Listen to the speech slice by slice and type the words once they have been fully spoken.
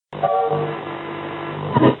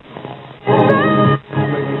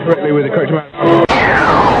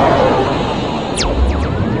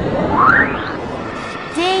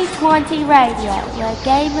Radio, where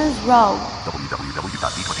gamers roll.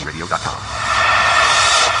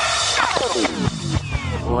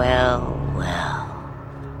 www.d20radio.com. Well,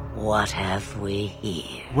 what have we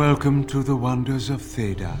here? Welcome to the wonders of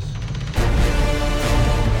Thedas.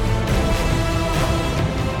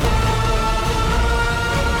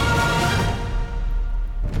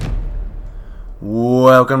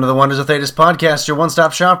 Welcome to the Wonders of Thedas podcast, your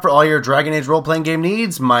one-stop shop for all your Dragon Age role-playing game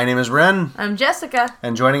needs. My name is Ren. I'm Jessica.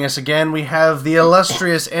 And joining us again, we have the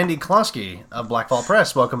illustrious Andy Klosky of Blackfall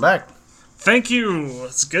Press. Welcome back. Thank you.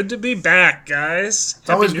 It's good to be back, guys. It's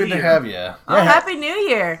always good to have you. Oh, Happy New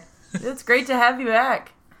Year. It's great to have you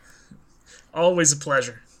back. Always a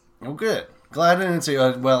pleasure. Oh, good. Glad to see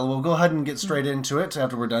you. Well, we'll go ahead and get straight into it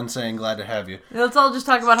after we're done saying glad to have you. Let's all just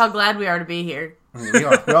talk about how glad we are to be here.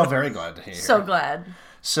 We're all very glad to hear. So glad.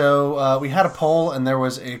 So we had a poll, and there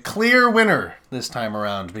was a clear winner this time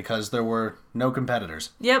around because there were no competitors.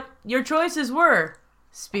 Yep, your choices were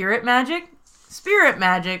Spirit Magic, Spirit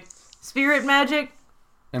Magic, Spirit Magic,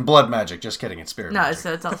 and Blood Magic. Just kidding, it's Spirit Magic. No,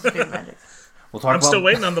 so it's all Spirit Magic. I'm still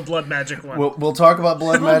waiting on the Blood Magic one. We'll talk about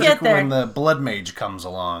Blood Magic get there. when the Blood Mage comes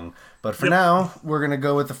along. But for now, we're going to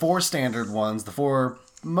go with the 4 standard ones, the 4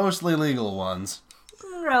 mostly legal ones.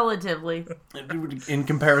 Relatively. In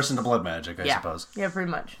comparison to Blood Magic, I suppose. Yeah, pretty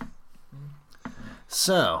much.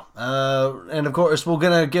 So, and of course, we're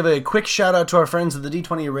going to give a quick shout out to our friends at the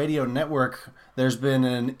D20 Radio Network. There's been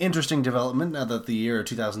an interesting development now that the year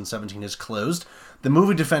 2017 is closed. The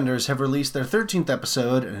Movie Defenders have released their 13th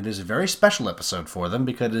episode, and it is a very special episode for them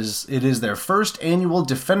because it is their first annual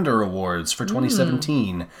Defender Awards for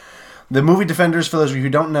 2017. The Movie Defenders, for those of you who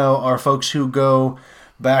don't know, are folks who go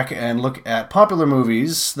back and look at popular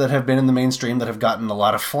movies that have been in the mainstream that have gotten a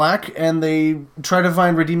lot of flack, and they try to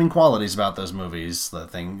find redeeming qualities about those movies.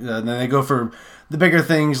 Then they go for the bigger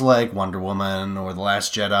things like Wonder Woman or The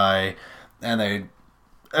Last Jedi, and they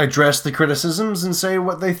address the criticisms and say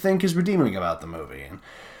what they think is redeeming about the movie.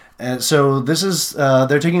 And so this is,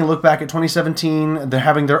 they're taking a look back at 2017. They're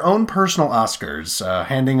having their own personal Oscars,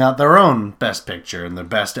 handing out their own Best Picture and the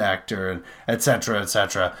Best Actor, and et cetera, et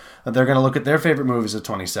cetera. They're going to look at their favorite movies of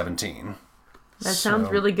 2017. That sounds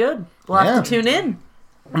really good. We'll have to tune in.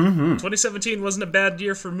 Mm-hmm. 2017 wasn't a bad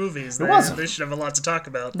year for movies. It wasn't. They should have a lot to talk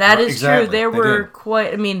about. That is exactly. true. There were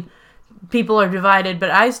quite, people are divided,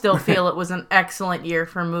 but I still feel it was an excellent year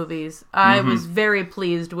for movies. I was very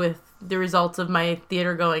pleased with the results of my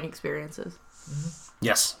theater-going experiences.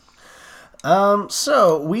 Yes.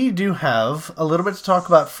 So, we do have a little bit to talk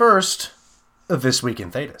about first of This Week in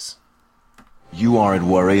Thedas. You aren't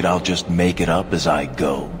worried I'll just make it up as I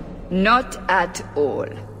go? Not at all.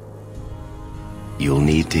 You'll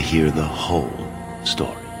need to hear the whole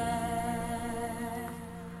story.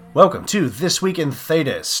 Welcome to This Week in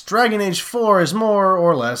Thedas. Dragon Age 4 is more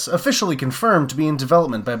or less officially confirmed to be in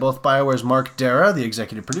development by both BioWare's Mark Dara, the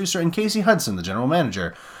executive producer, and Casey Hudson, the general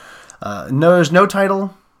manager. There's no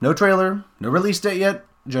title, no trailer, no release date yet,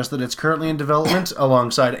 just that it's currently in development,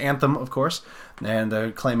 alongside Anthem, of course,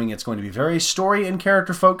 and claiming it's going to be very story and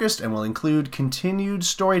character focused and will include continued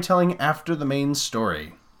storytelling after the main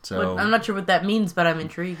story. So I'm not sure what that means, but I'm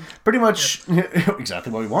intrigued. Pretty much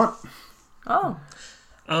exactly what we want. Oh.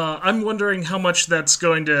 I'm wondering how much that's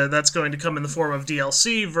going to come in the form of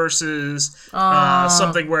DLC versus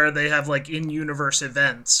something where they have like in-universe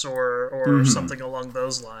events or something along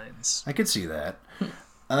those lines. I could see that.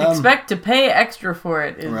 Expect to pay extra for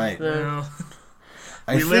it. Right.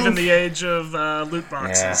 We live in the age of loot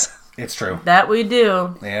boxes. Yeah, it's true. That we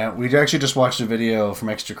do. Yeah, we actually just watched a video from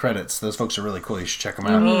Extra Credits. Those folks are really cool. You should check them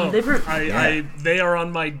out. They are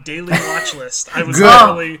on my daily watch list. I was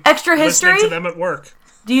Extra History? listening to them at work.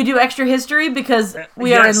 Do you do Extra History? Because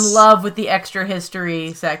we are in love with the Extra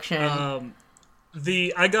History section.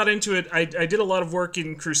 I got into it. I did a lot of work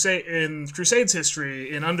in Crusades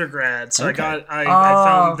history in undergrad, so I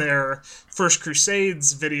found their first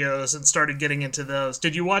Crusades videos and started getting into those.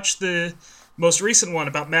 Did you watch the most recent one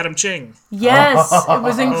about Madame Ching? Yes, it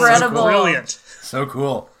was incredible. It was brilliant. So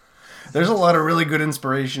cool. There's a lot of really good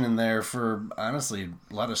inspiration in there for, honestly,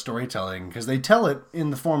 a lot of storytelling, because they tell it in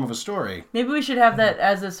the form of a story. Maybe we should have that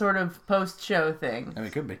as a sort of post-show thing. And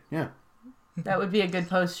it could be, yeah. That would be a good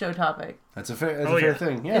post-show topic. That's a fair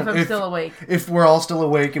thing, yeah. If I'm still awake. If we're all still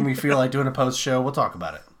awake and we feel like doing a post-show, we'll talk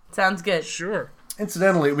about it. Sounds good. Sure.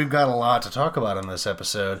 Incidentally, we've got a lot to talk about in this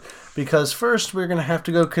episode, because first we're going to have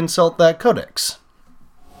to go consult that codex.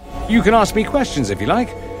 You can ask me questions if you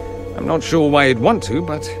like. I'm not sure why you'd want to,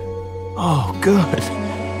 but... Oh, good.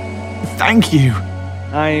 Thank you.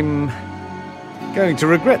 I'm going to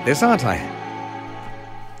regret this, aren't I?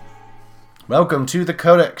 Welcome to the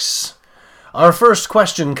Codex. Our first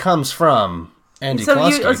question comes from Andy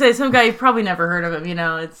Klosky. Let's say some guy you've probably never heard of him.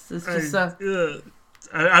 It's just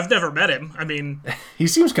I've never met him. I mean, he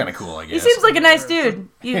seems kind of cool, I guess. He seems like a nice dude.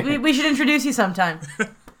 We should introduce you sometime.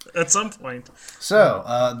 At some point.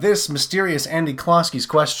 So, this mysterious Andy Klosky's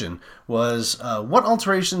question was, what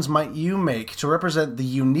alterations might you make to represent the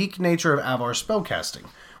unique nature of Avar spellcasting?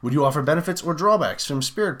 Would you offer benefits or drawbacks from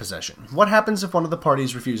spirit possession? What happens if one of the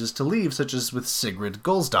parties refuses to leave, such as with Sigrid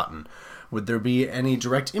Gulsdotten? Would there be any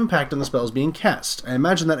direct impact on the spells being cast? I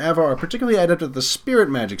imagine that Avar are particularly adept at the spirit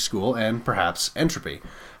magic school and, perhaps, entropy.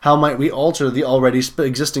 How might we alter the already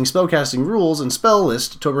existing spellcasting rules and spell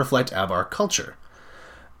list to reflect Avar culture?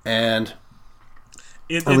 And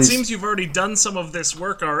it seems you've already done some of this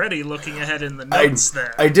work already, looking ahead in the notes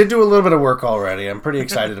there. I did do a little bit of work already. I'm pretty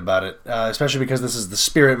excited about it, especially because this is the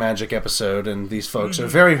spirit magic episode, and these folks are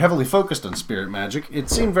very heavily focused on spirit magic. It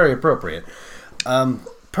seemed very appropriate.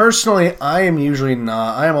 Personally, I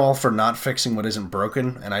am all for not fixing what isn't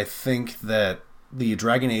broken, and I think that the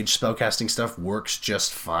Dragon Age spellcasting stuff works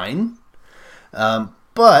just fine.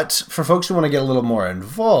 But for folks who want to get a little more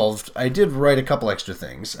involved, I did write a couple extra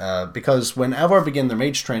things, because when Avar begin their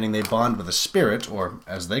mage training, they bond with a spirit, or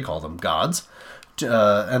as they call them, gods,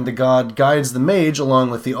 and the god guides the mage along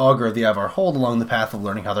with the augur of the Avar hold along the path of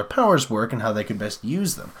learning how their powers work and how they could best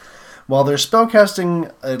use them. While their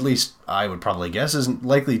spellcasting, at least I would probably guess, isn't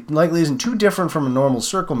likely isn't too different from a normal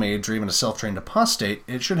circle mage or even a self-trained apostate,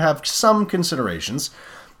 it should have some considerations.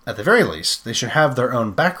 At the very least, they should have their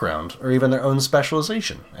own background or even their own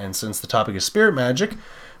specialization. And since the topic is spirit magic,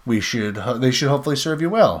 they should hopefully serve you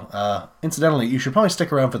well. Incidentally, you should probably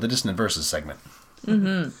stick around for the Dissonant Verses segment.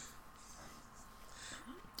 Mm-hmm.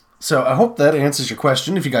 So I hope that answers your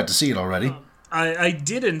question, if you got to see it already. I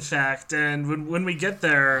did, in fact, and when we get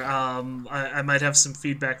there, I might have some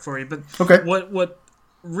feedback for you. But okay. What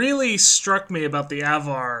really struck me about the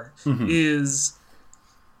Avar is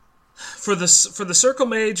for the Circle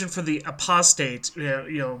Mage and for the Apostate,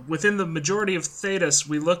 within the majority of Thedas,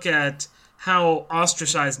 we look at how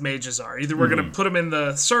ostracized mages are. Either we're going to put them in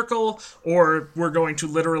the circle, or we're going to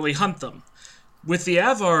literally hunt them. With the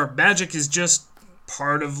Avar, magic is just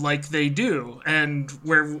part of like they do, and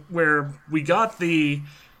where we got the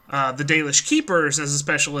Dalish Keepers as a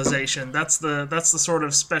specialization, that's the sort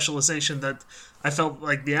of specialization that I felt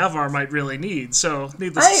like the Avar might really need. So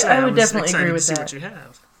needless to say, I would definitely agree with that. What you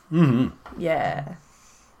have. Mm-hmm. Yeah.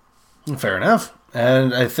 Fair enough.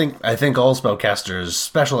 And I think all spellcasters,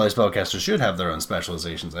 specialized spellcasters, should have their own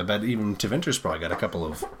specializations. I bet even Tevinter's probably got a couple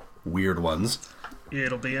of weird ones.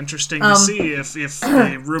 It'll be interesting to see if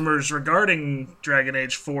the rumors regarding Dragon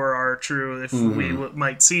Age 4 are true, if we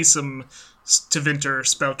might see some Tevinter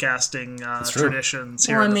spellcasting traditions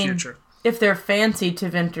here in the future. If they're fancy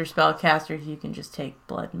Tevinter spellcasters, you can just take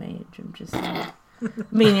Blood Mage. I'm just saying. I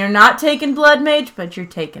mean, you're not taking Blood Mage, but you're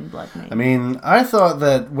taking Blood Mage. I mean, I thought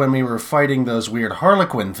that when we were fighting those weird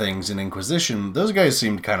Harlequin things in Inquisition, those guys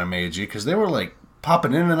seemed kind of magey, because they were like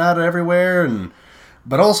popping in and out of everywhere,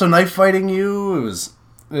 but also knife fighting you.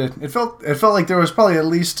 It felt like there was probably, at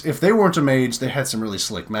least if they weren't a mage, they had some really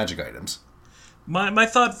slick magic items. My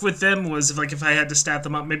thought with them was if I had to stat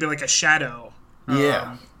them up, maybe like a shadow.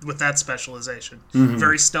 With that specialization,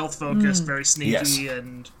 very stealth focused, very sneaky,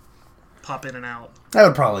 and pop in and out. That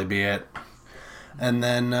would probably be it. And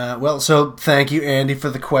then, so thank you, Andy, for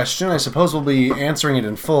the question. I suppose we'll be answering it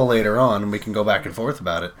in full later on, and we can go back and forth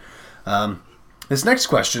about it. This next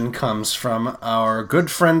question comes from our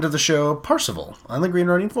good friend of the show, Parsival, on the Green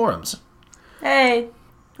Ronin forums. Hey,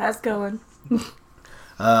 how's it going?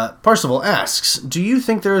 Parsival asks, do you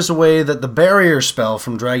think there is a way that the barrier spell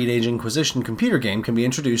from Dragon Age Inquisition computer game can be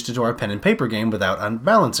introduced into our pen and paper game without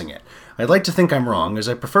unbalancing it? I'd like to think I'm wrong, as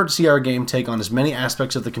I prefer to see our game take on as many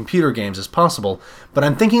aspects of the computer games as possible, but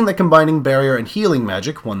I'm thinking that combining barrier and healing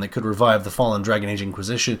magic, one that could revive the fallen in Dragon Age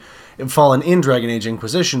Inquisition,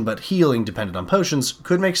 but healing dependent on potions,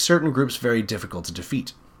 could make certain groups very difficult to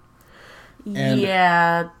defeat. And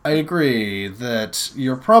yeah. I agree that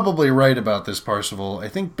you're probably right about this, Parsival. I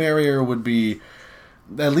think barrier would be,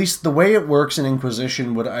 at least the way it works in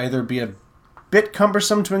Inquisition, would either be a bit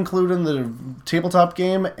cumbersome to include in the tabletop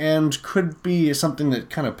game, and could be something that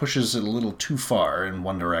kind of pushes it a little too far in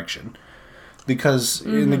one direction. Because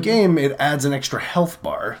in the game, it adds an extra health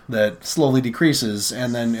bar that slowly decreases,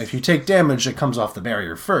 and then if you take damage, it comes off the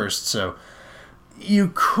barrier first, so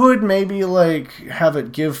you could maybe have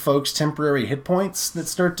it give folks temporary hit points that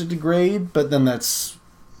start to degrade, but then that's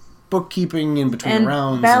bookkeeping in between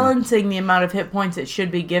rounds. And balancing the amount of hit points it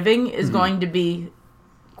should be giving is going to be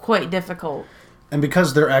quite difficult. And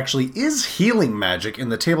because there actually is healing magic in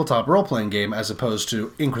the tabletop role-playing game as opposed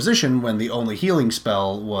to Inquisition when the only healing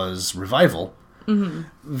spell was Revival,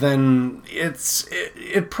 then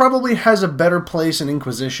it probably has a better place in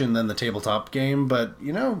Inquisition than the tabletop game, but,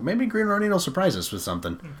 maybe Green Ronin will surprise us with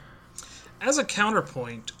something. As a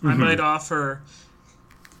counterpoint, I might offer,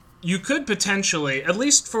 you could potentially, at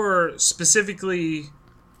least for specifically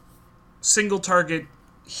single-target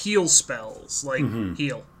heal spells, like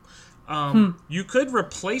heal, you could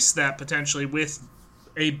replace that potentially with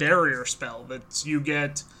a barrier spell that you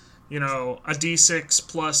get, a d6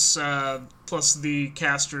 plus the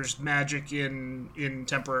caster's magic in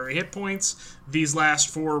temporary hit points. These last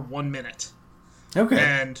for 1 minute. Okay.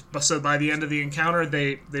 And so by the end of the encounter,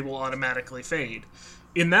 they will automatically fade.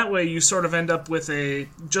 In that way, you sort of end up with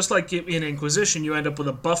just like in Inquisition, you end up with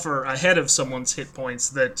a buffer ahead of someone's hit points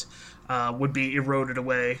that would be eroded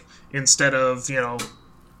away instead of,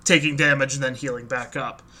 taking damage and then healing back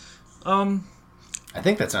up. I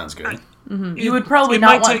think that sounds good. You would probably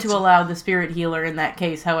not want to allow the spirit healer in that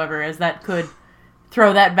case, however, as that could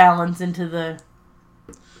throw that balance into the...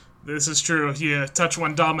 This is true. You touch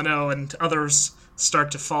one domino and others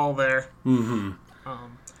start to fall there.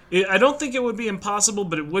 I don't think it would be impossible,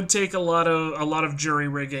 but it would take a lot of jury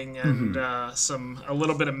rigging and a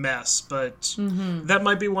little bit of mess. But that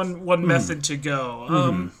might be one method to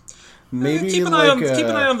go. Maybe keep an eye on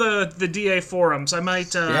the DA forums. I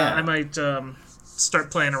might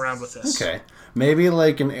start playing around with this. Okay. Maybe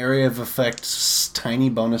like an area of effects tiny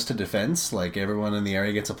bonus to defense, like everyone in the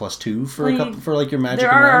area gets a +2 for your magic.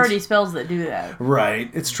 There are already spells that do that. Right,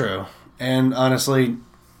 it's true. And honestly,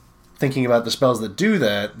 thinking about the spells that do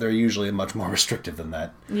that, they're usually much more restrictive than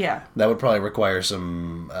that. Yeah. That would probably require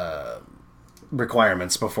some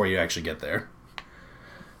requirements before you actually get there.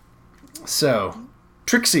 So,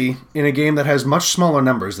 Trixie in a game that has much smaller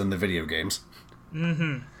numbers than the video games.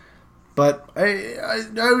 But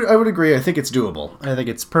I would agree. I think it's doable. I think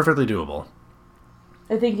it's perfectly doable.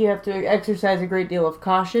 I think you have to exercise a great deal of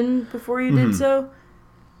caution before you did so.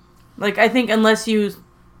 Like, I think unless you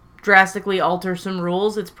drastically alter some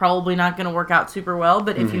rules, it's probably not going to work out super well.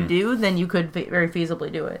 But if you do, then you could very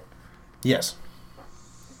feasibly do it. Yes.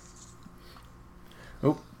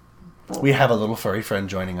 Oh, we have a little furry friend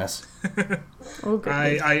joining us.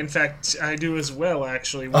 I in fact, I do as well,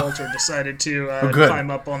 actually. Walter decided to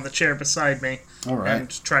climb up on the chair beside me and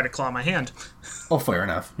try to claw my hand. Oh, fair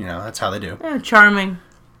enough. That's how they do. Yeah, charming.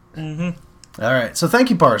 All right. So thank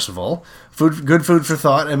you, Parsifal. Good food for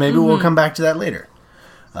thought, and maybe we'll come back to that later.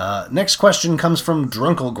 Next question comes from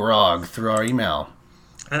Drunkle Grog through our email.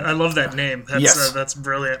 I love that name. That's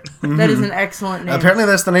brilliant. That is an excellent name. Apparently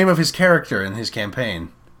that's the name of his character in his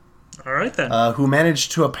campaign. All right, then. Who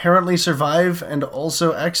managed to apparently survive and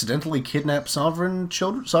also accidentally kidnap sovereign's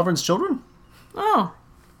children? Oh.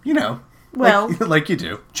 Well. Like you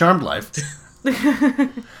do. Charmed life.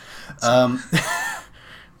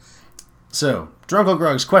 So, Drunkle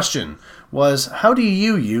Grog's question was, how do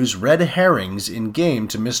you use red herrings in game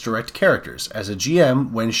to misdirect characters? As a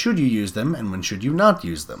GM, when should you use them and when should you not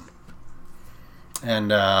use them? And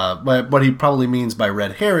what he probably means by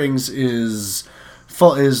red herrings is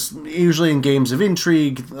usually in games of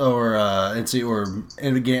intrigue or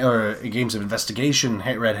games of investigation.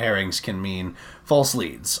 Red herrings can mean false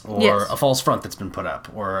leads or a false front that's been put up,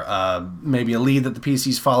 or maybe a lead that the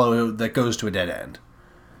PCs follow that goes to a dead end.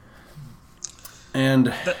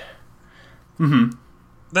 And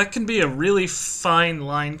that can be a really fine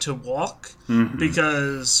line to walk,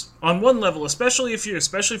 because on one level, especially if you're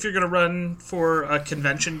going to run for a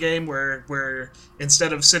convention game where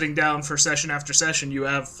instead of sitting down for session after session, you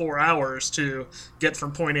have 4 hours to get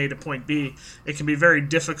from point A to point B, it can be very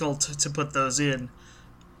difficult to put those in.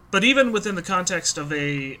 But even within the context of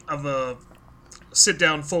a sit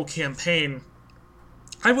down full campaign,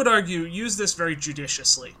 I would argue use this very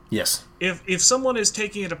judiciously. Yes. If someone is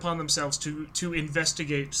taking it upon themselves to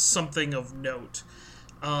investigate something of note,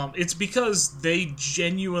 it's because they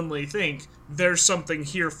genuinely think there's something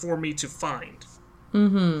here for me to find.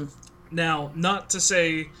 Now, not to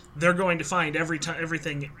say they're going to find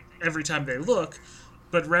everything every time they look,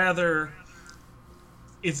 but rather,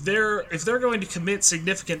 if they're going to commit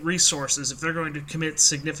significant resources, if they're going to commit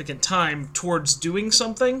significant time towards doing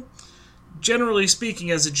something, generally speaking,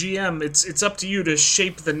 as a GM, it's up to you to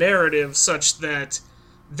shape the narrative such that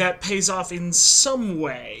pays off in some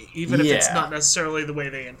way, even if it's not necessarily the way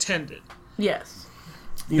they intended. Yes.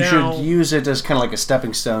 You should use it as kind of like a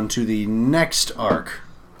stepping stone to the next arc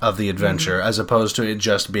of the adventure, as opposed to it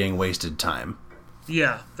just being wasted time.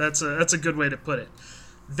 Yeah, that's a good way to put it.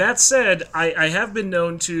 That said, I have been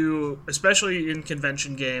known to, especially in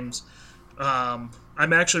convention games,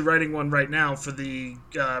 I'm actually writing one right now for the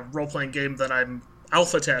role-playing game that I'm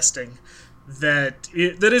alpha testing. That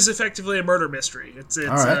is effectively a murder mystery. It's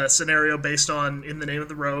a scenario based on In the Name of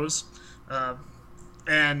the Rose,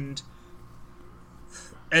 and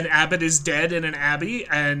an abbot is dead in an abbey,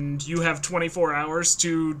 and you have 24 hours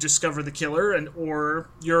to discover the killer, or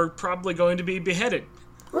you're probably going to be beheaded.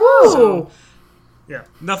 Ooh. So, yeah,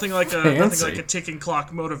 nothing like a ticking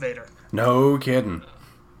clock motivator. No kidding.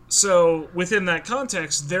 So within that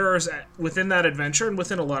context, within that adventure, and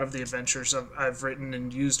within a lot of the adventures I've written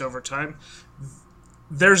and used over time,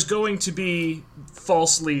 there's going to be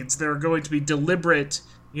false leads. There are going to be deliberate,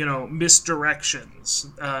 misdirections.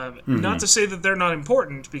 Not to say that they're not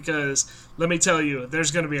important, because let me tell you,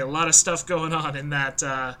 there's going to be a lot of stuff going on in that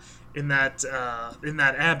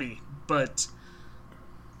abbey. But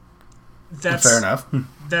that's fair enough.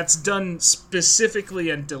 That's done specifically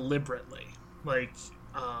and deliberately.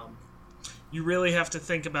 You really have to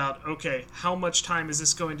think about, okay, how much time is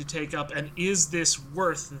this going to take up, and is this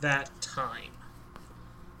worth that time?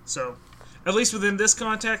 So, at least within this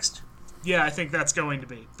context, yeah, I think that's going to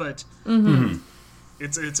be. But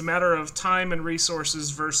it's a matter of time and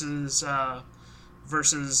resources versus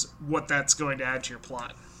what that's going to add to your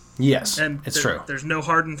plot. Yes, and it's true. There's no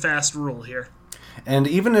hard and fast rule here. And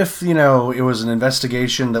even if, it was an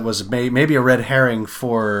investigation that was maybe a red herring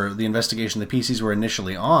for the investigation the PCs were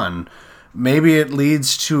initially on, maybe it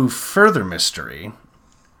leads to further mystery.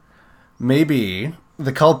 Maybe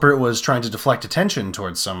the culprit was trying to deflect attention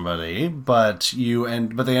towards somebody, but they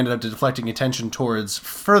ended up deflecting attention towards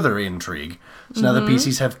further intrigue. So now the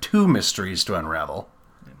PCs have two mysteries to unravel.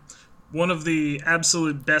 One of the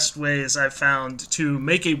absolute best ways I've found to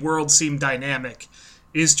make a world seem dynamic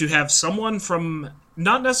is to have someone from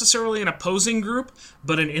not necessarily an opposing group,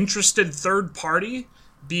 but an interested third party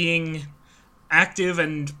being active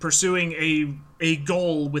and pursuing a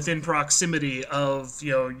goal within proximity of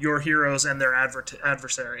your heroes and their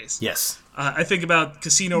adversaries. Yes. I think about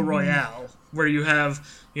Casino Royale, where you have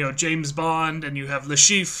James Bond and you have Le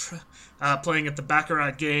Chiffre playing at the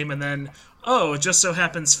Baccarat game, and then it just so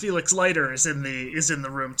happens Felix Leiter is in the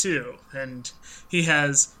room too, and he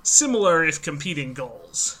has similar if competing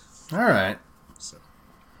goals. All right. So.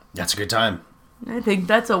 That's a good time. I think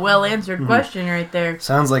that's a well-answered question right there.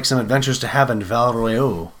 Sounds like some adventures to have in Val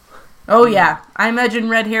Royeaux. Oh, yeah. I imagine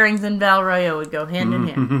red herrings and Val Royeaux would go hand in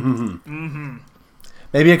hand.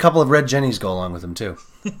 Maybe a couple of red Jennies go along with them, too.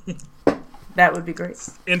 That would be great.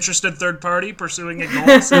 Interested third party pursuing a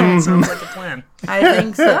goal sounds like a plan. I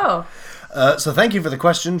think so. So thank you for the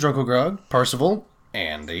question, Drunko Grog, Parsival,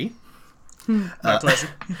 Andy. My pleasure.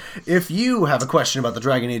 If you have a question about the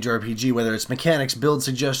Dragon Age RPG, whether it's mechanics, build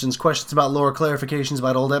suggestions, questions about lore, clarifications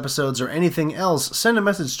about old episodes, or anything else, send a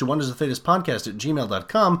message to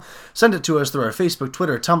wondersofthethedaspodcast@gmail.com. Send it to us through our Facebook,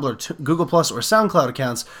 Twitter, Tumblr, Google+, or SoundCloud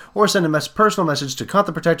accounts, or send a personal message to Kant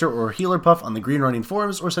the Protector or Healer Puff on the Green Running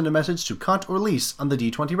forums, or send a message to Kant or Lise on the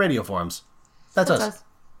D20 Radio forums. That's us.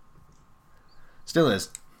 Still is.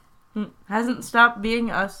 Hasn't stopped being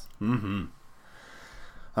us.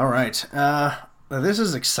 All right. This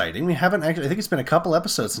is exciting. We haven't actually... I think it's been a couple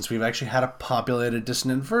episodes since we've actually had a populated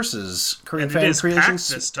Dissonant Versus Korean fan creations. creations.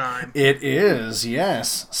 This time. It is,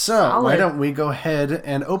 yes. So, why don't we go ahead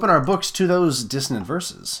and open our books to those Dissonant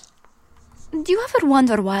Verses? Do you ever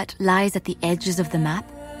wonder what lies at the edges of the map,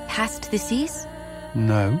 past the seas?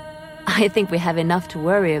 No. I think we have enough to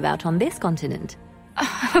worry about on this continent.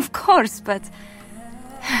 Of course, but...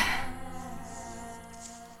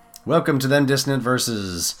 Welcome to them Dissonant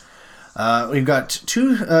Verses. We've got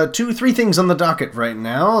three things on the docket right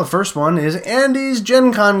now. The first one is Andy's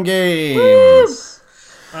Gen Con game.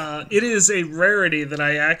 It is a rarity that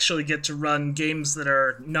I actually get to run games that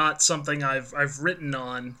are not something I've written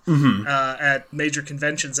on at major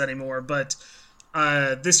conventions anymore. But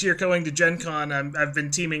this year, going to Gen Con, I've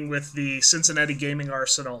been teaming with the Cincinnati Gaming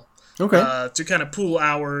Arsenal. Okay. To kind of pool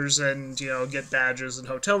hours and get badges and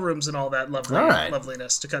hotel rooms and all that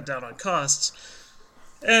loveliness to cut down on costs.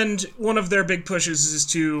 And one of their big pushes is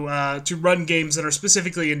to run games that are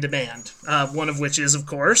specifically in demand. One of which is, of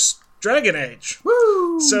course, Dragon Age.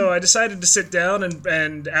 Woo! So I decided to sit down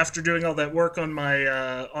and after doing all that work on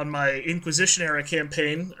my Inquisition era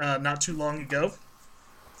campaign not too long ago,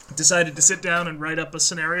 decided to sit down and write up a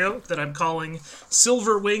scenario that I'm calling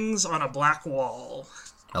Silver Wings on a Black Wall.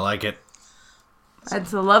 I like it.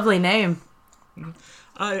 That's a lovely name.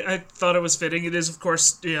 I thought it was fitting. It is, of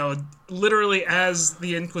course, literally as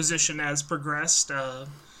the Inquisition has progressed,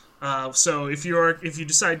 So if you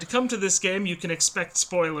decide to come to this game, you can expect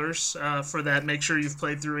spoilers for that. Make sure you've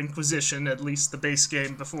played through Inquisition, at least the base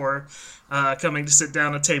game, before coming to sit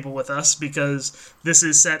down at a table with us, because this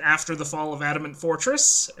is set after the fall of Adamant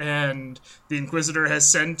Fortress, and the Inquisitor has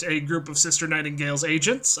sent a group of Sister Nightingale's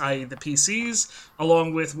agents, i.e. the PCs,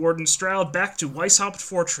 along with Warden Stroud, back to Weishaupt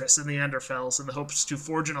Fortress in the Anderfells in the hopes to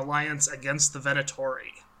forge an alliance against the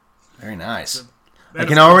Venatori. Very nice. I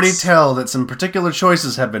can already tell that some particular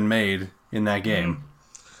choices have been made in that game.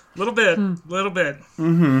 Little bit.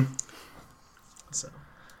 Mm-hmm.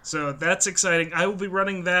 So that's exciting. I will be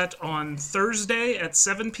running that on Thursday at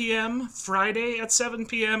 7 p.m., Friday at 7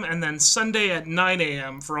 p.m., and then Sunday at 9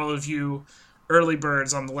 a.m. for all of you early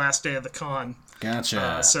birds on the last day of the con.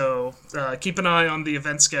 Gotcha. So keep an eye on the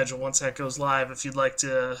event schedule once that goes live if you'd like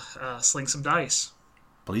to sling some dice.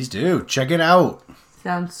 Please do. Check it out.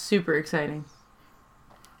 Sounds super exciting.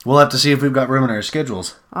 We'll have to see if we've got room in our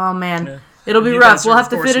schedules. Oh, man. It'll be rough. We'll have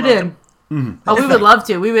to fit it in. Mm-hmm. Oh, we would love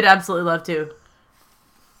to. We would absolutely love to.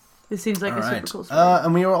 This seems like super cool story.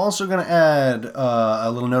 And we were also going to add a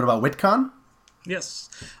little note about WitCon. Yes.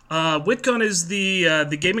 WitCon is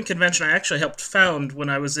the gaming convention I actually helped found when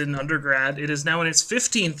I was in undergrad. It is now in its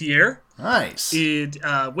 15th year. Nice.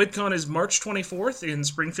 WitCon is March 24th in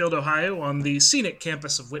Springfield, Ohio, on the scenic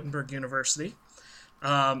campus of Wittenberg University.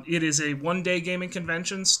 It is a one-day gaming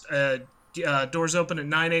convention. Doors open at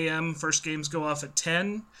 9 a.m. First games go off at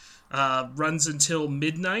 10. Runs until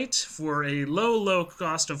midnight for a low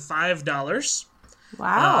cost of $5.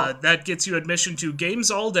 Wow. That gets you admission to games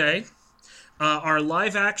all day, our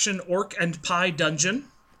live-action Orc and Pie dungeon,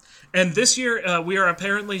 and this year we are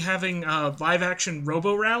apparently having a live-action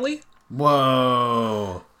Robo Rally.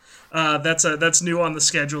 Whoa. That's new on the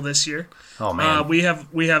schedule this year. Oh man, we have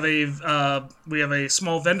a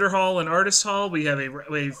small vendor hall and artist hall. We have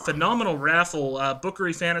a phenomenal raffle.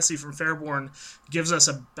 Bookery Fantasy from Fairborn gives us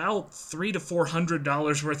about $300 to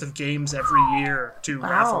 $400 worth of games every year to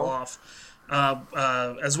raffle off,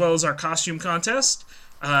 as well as our costume contest.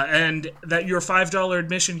 And that your $5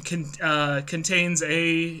 admission contains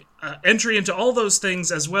a entry into all those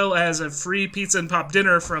things, as well as a free pizza and pop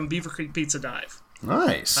dinner from Beaver Creek Pizza Dive.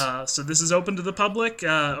 Nice. So this is open to the public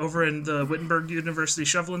over in the Wittenberg University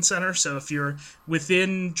Shovelin Center. So if you're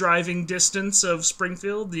within driving distance of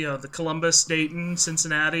Springfield, the Columbus, Dayton,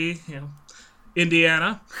 Cincinnati,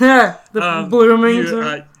 Indiana, the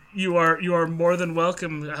Bloomington. You are more than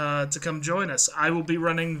welcome to come join us. I will be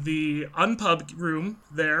running the Unpub room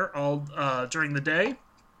there all during the day,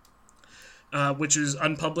 which is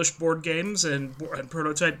unpublished board games and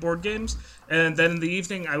prototype board games. And then in the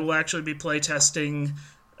evening, I will actually be playtesting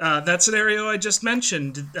that scenario I just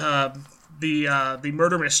mentioned, the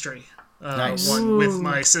murder mystery one with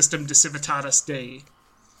my system De Civitatis Dei.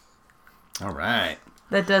 All right.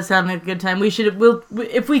 That does sound like a good time.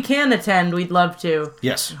 If we can attend, we'd love to.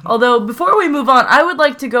 Yes. Although, before we move on, I would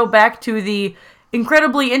like to go back to the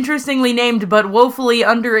incredibly interestingly named but woefully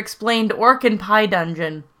underexplained Orc and Pie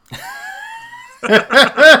dungeon.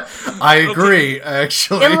 I agree,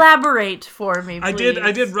 actually. Elaborate for me, please.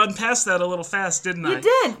 I did run past that a little fast, didn't I? You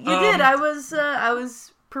did. I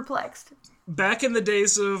was perplexed. Back in the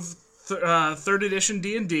days of third edition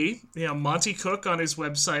D&D, Monty Cook on his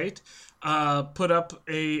website put up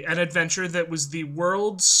an adventure that was the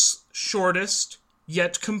world's shortest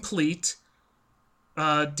yet complete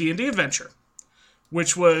D&D adventure,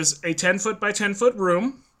 which was a 10-foot by 10-foot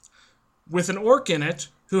room with an orc in it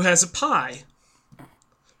who has a pie.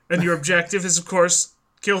 And your objective is, of course,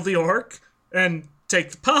 kill the orc and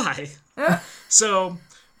take the pie. So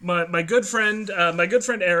my good friend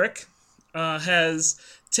Eric has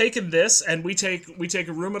taken this, and we take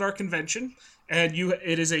a room at our convention, and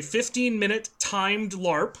it is a 15-minute timed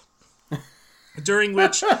LARP, during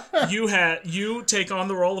which you take on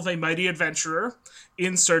the role of a mighty adventurer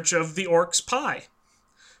in search of the orc's pie.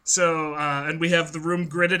 So, and we have the room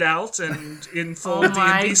gridded out and in full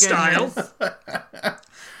D&D style.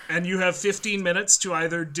 And you have 15 minutes to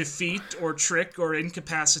either defeat or trick or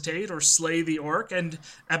incapacitate or slay the orc and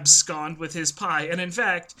abscond with his pie. And in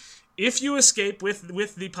fact, if you escape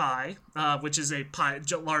with the pie, which is a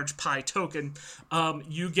large pie token,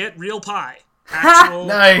 you get real pie. Actual,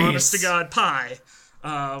 nice. honest-to-God pie.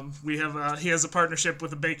 He has a partnership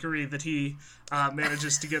with a bakery that he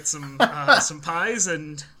manages to get some pies,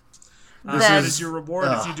 and that is your reward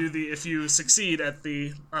if you succeed at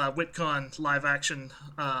the WitCon live action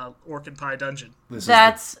Orc and Pie dungeon.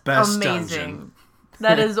 That's amazing.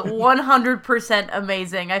 That is 100%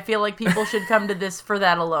 amazing. I feel like people should come to this for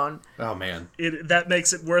that alone. Oh, man. That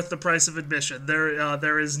makes it worth the price of admission.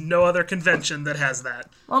 There is no other convention that has that.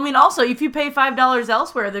 Well, I mean, also, if you pay $5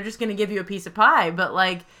 elsewhere, they're just going to give you a piece of pie. But,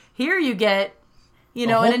 like, here you get,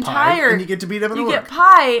 an entire... Pie, and you get to beat up an orc. You get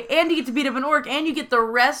pie, and you get to beat up an orc, and you get the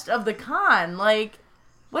rest of the con. Like,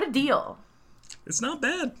 what a deal. It's not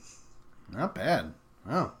bad. Not bad.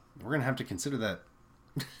 Oh, we're going to have to consider that.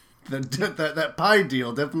 That pie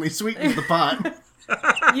deal definitely sweetens the pot.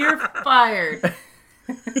 You're fired.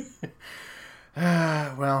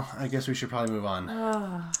 Well, I guess we should probably move on.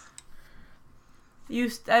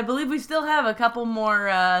 I believe we still have a couple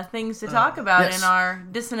more things to talk about in our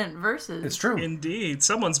Dissonant Verses. It's true. Indeed.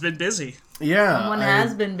 Someone's been busy. Yeah. Someone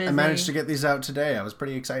has been busy. I managed to get these out today. I was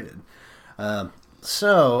pretty excited.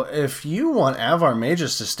 So, if you want Avar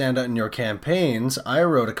mages to stand out in your campaigns, I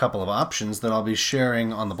wrote a couple of options that I'll be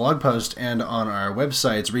sharing on the blog post and on our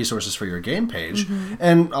website's resources for your game page,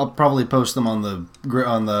 and I'll probably post them on the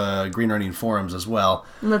Green Ronin forums as well.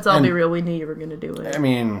 Let's all be real, we knew you were going to do it. I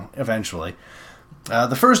mean, eventually.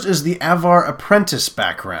 The first is the Avar Apprentice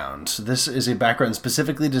background. This is a background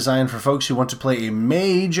specifically designed for folks who want to play a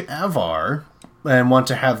mage Avar and want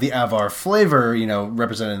to have the Avar flavor,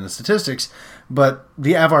 represented in the statistics, but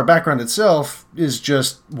the Avar background itself is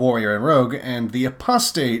just warrior and rogue, and the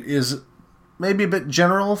apostate is maybe a bit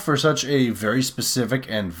general for such a very specific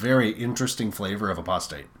and very interesting flavor of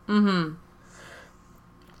apostate. Mm-hmm.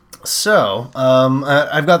 So,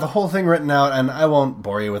 I've got the whole thing written out, and I won't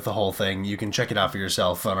bore you with the whole thing. You can check it out for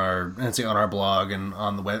yourself on our blog and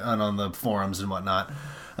on the web, and on the forums and whatnot.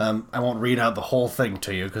 I won't read out the whole thing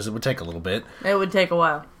to you because it would take a little bit. It would take a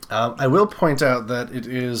while. I will point out that it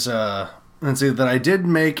is, that I did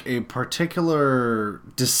make a particular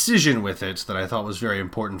decision with it that I thought was very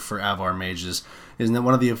important for Avar mages, is that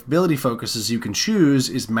one of the ability focuses you can choose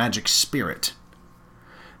is Magic Spirit,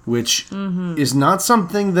 which is not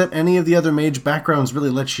something that any of the other mage backgrounds really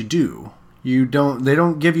let you do. They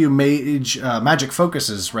don't give you magic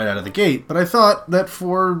focuses right out of the gate, but I thought that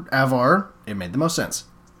for Avar, it made the most sense.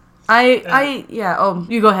 You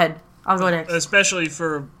go ahead. I'll go next. Especially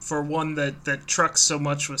for one that trucks so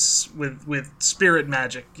much with spirit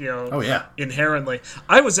magic, Oh, yeah. Inherently.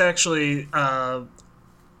 I was actually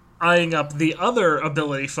eyeing up the other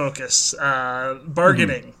ability focus,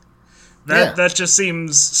 bargaining. That just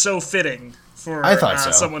seems so fitting for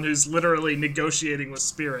someone who's literally negotiating with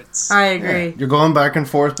spirits. I agree. Yeah. You're going back and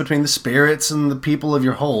forth between the spirits and the people of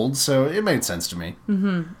your hold, so it made sense to me.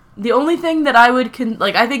 Mm-hmm. The only thing that I would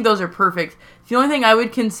I think those are perfect. The only thing I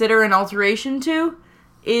would consider an alteration to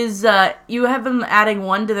is you have them adding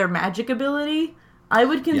one to their magic ability. I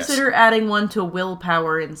would consider adding one to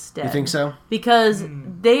willpower instead. You think so? Because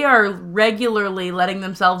they are regularly letting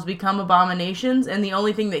themselves become abominations, and the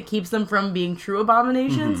only thing that keeps them from being true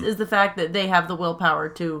abominations is the fact that they have the willpower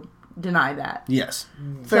to deny that. Yes.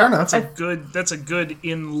 Fair enough. That's a good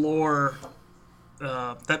in-lore.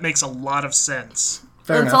 That makes a lot of sense.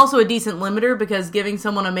 It's also a decent limiter, because giving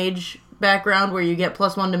someone a mage background where you get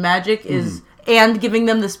 +1 to magic is... And giving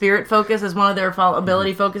them the spirit focus as one of their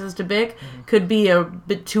ability focuses to Bic could be a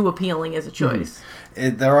bit too appealing as a choice.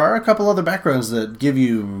 There are a couple other backgrounds that give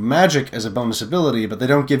you magic as a bonus ability, but they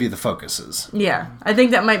don't give you the focuses. Yeah, I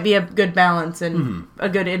think that might be a good balance and a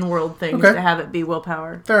good in-world thing to have it be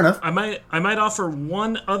willpower. Fair enough. I might offer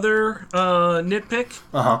one other nitpick.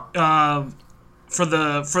 For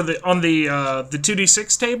the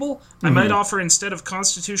 2d6 table, I might offer, instead of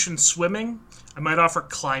Constitution swimming, I might offer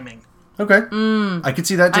climbing. Okay. I could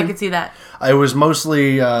see that too. I could see that. I was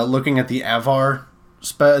mostly looking at the Avar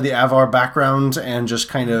background and just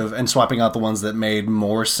kind of swapping out the ones that made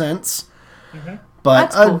more sense.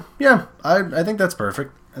 But that's cool. I think that's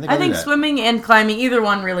perfect. I think swimming and climbing, either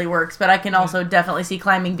one really works, but I can also definitely see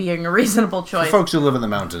climbing being a reasonable choice. For folks who live in the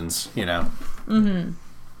mountains,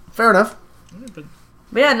 Fair enough.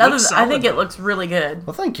 But yeah, I think it looks really good.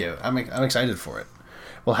 Well, thank you. I'm excited for it.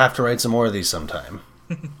 We'll have to write some more of these sometime.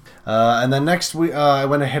 And then next, I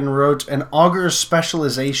went ahead and wrote an augur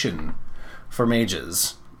specialization for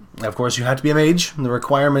mages. Of course, you have to be a mage. The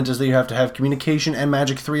requirement is that you have to have communication and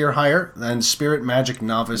magic 3 or higher, and spirit magic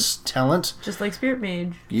novice talent. Just like spirit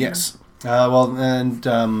mage. Yes. I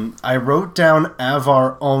wrote down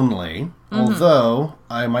Avar only, although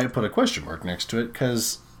I might put a question mark next to it,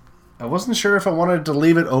 because I wasn't sure if I wanted to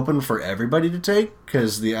leave it open for everybody to take,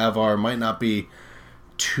 because the Avar might not be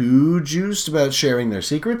too juiced about sharing their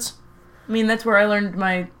secrets. I mean, that's where I learned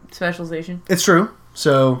my specialization. It's true.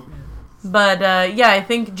 So... But, I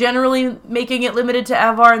think generally making it limited to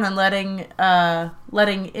Avar and then letting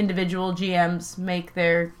individual GMs make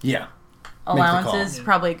their allowances,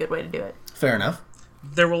 probably a good way to do it. Fair enough.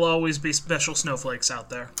 There will always be special snowflakes out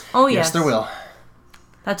there. Oh yes, yes, there will.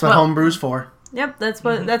 That's what homebrew's for. Yep, that's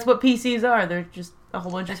what PCs are. They're just a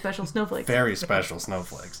whole bunch of special snowflakes. Very special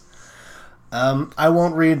snowflakes. I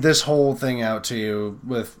won't read this whole thing out to you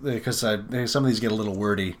because some of these get a little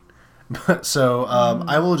wordy. So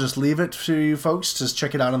I will just leave it to you folks to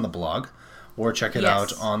check it out on the blog or check it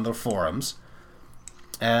out on the forums.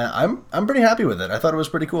 And I'm pretty happy with it. I thought it was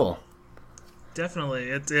pretty cool. Definitely,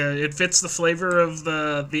 it fits the flavor of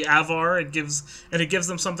the Avar. It gives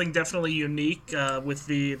them something definitely unique with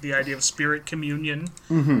the idea of spirit communion,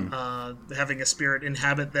 having a spirit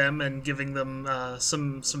inhabit them and giving them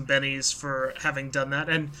some bennies for having done that.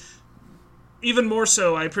 And even more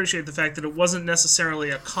so, I appreciate the fact that it wasn't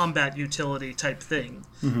necessarily a combat utility type thing.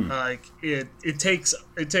 Like it takes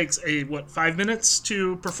 5 minutes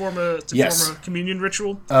to perform a communion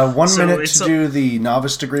ritual. 1 minute to do the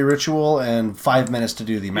novice degree ritual and 5 minutes to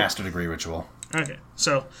do the master degree ritual. Okay,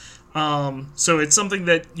 so it's something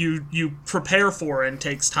that you prepare for and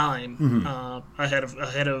takes time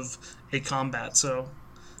ahead of a combat. So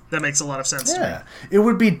that makes a lot of sense to me. It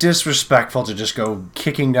would be disrespectful to just go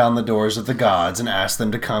kicking down the doors of the gods and ask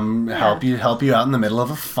them to come help you out in the middle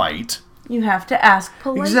of a fight. You have to ask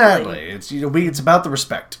politely. Exactly. It's about the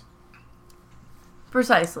respect.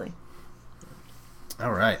 Precisely.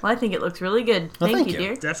 All right. Well, I think it looks really good. Thank you,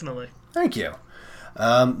 dear. Definitely. Thank you.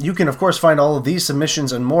 You can, of course, find all of these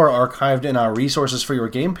submissions and more archived in our resources for your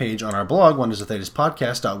game page on our blog,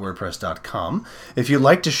 wondersofthetaspodcast.wordpress.com. If you'd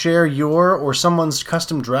like to share your or someone's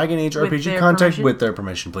custom Dragon Age RPG content, with their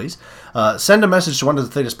permission, please, send a message to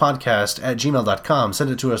wondersofthetaspodcast@gmail.com. Send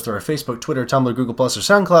it to us through our Facebook, Twitter, Tumblr, Google+, or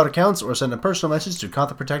SoundCloud accounts, or send a personal message to Kant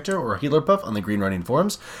the Protector or Healerpuff on the Green Running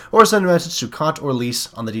forums, or send a message to Kant or Lise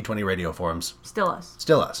on the D20 Radio forums. Still us.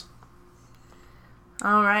 Still us.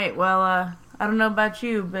 All right, well, I don't know about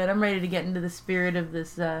you, but I'm ready to get into the spirit of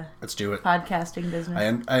this Let's do it. Podcasting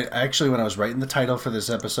business. I actually, when I was writing the title for this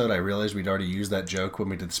episode, I realized we'd already used that joke when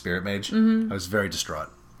we did the Spirit Mage. I was very distraught.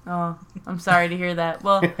 Oh, I'm sorry to hear that.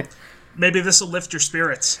 Well, maybe this will lift your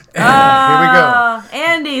spirits. Here we go.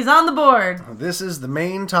 Andy's on the board. This is the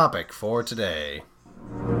main topic for today.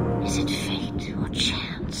 Is it fate or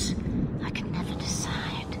chance? I can never decide.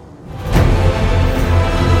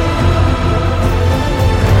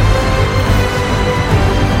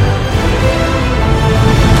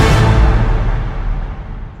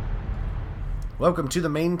 Welcome to the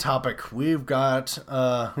main topic. We've got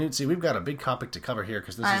a big topic to cover here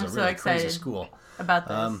because this is a really crazy school. About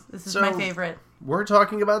this. This is my favorite. We're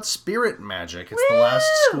talking about spirit magic. It's the last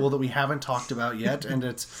school that we haven't talked about yet, and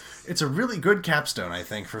it's a really good capstone, I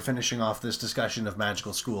think, for finishing off this discussion of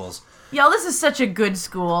magical schools. Y'all, this is such a good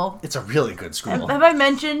school. It's a really good school. Have I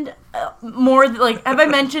mentioned have I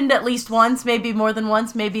mentioned at least once, maybe more than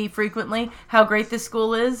once, maybe frequently, how great this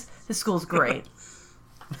school is? This school's great.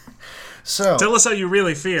 So, tell us how you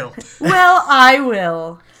really feel. Well, I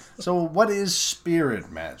will. So, what is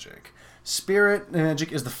spirit magic? Spirit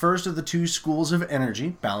magic is the first of the two schools of energy,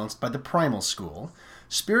 balanced by the primal school.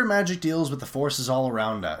 Spirit magic deals with the forces all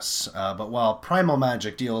around us, but while primal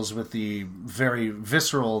magic deals with the very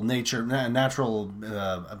visceral natural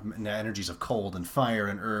energies of cold and fire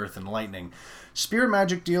and earth and lightning, spirit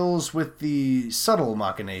magic deals with the subtle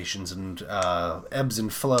machinations and ebbs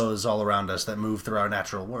and flows all around us that move through our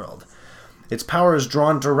natural world. Its power is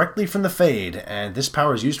drawn directly from the Fade, and this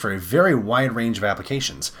power is used for a very wide range of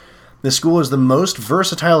applications. This school is the most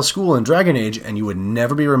versatile school in Dragon Age, and you would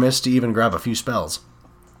never be remiss to even grab a few spells.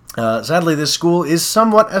 Sadly, this school is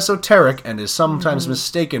somewhat esoteric and is sometimes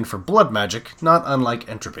mistaken for blood magic, not unlike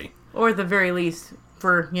entropy. Or at the very least,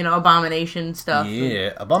 for, abomination stuff.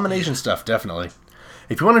 Yeah, abomination stuff, definitely.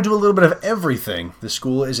 If you want to do a little bit of everything, this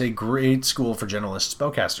school is a great school for generalist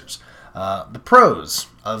spellcasters. The pros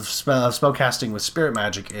of spellcasting with spirit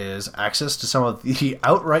magic is access to some of the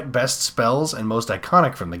outright best spells and most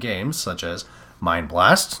iconic from the game, such as Mind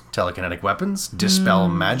Blast, Telekinetic Weapons, Dispel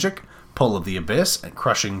Magic, Pull of the Abyss, and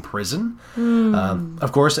Crushing Prison.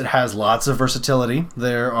 Of course, it has lots of versatility.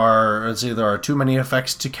 There are too many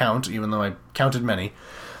effects to count, even though I counted many.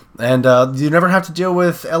 And you never have to deal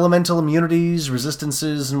with elemental immunities,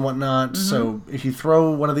 resistances, and whatnot. So if you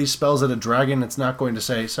throw one of these spells at a dragon, it's not going to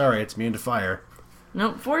say, sorry, it's immune to fire.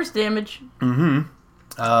 Nope, force damage.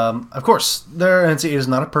 Of course, it is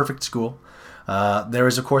not a perfect school. There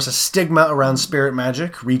is, of course, a stigma around spirit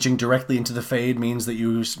magic. Reaching directly into the Fade means that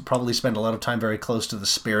you probably spend a lot of time very close to the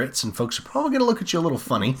spirits, and folks are probably going to look at you a little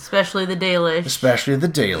funny. Especially the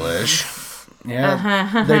Dalish.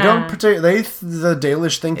 Yeah, they don't the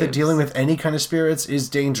Dalish think that dealing with any kind of spirits is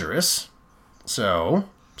dangerous. So,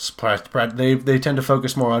 They tend to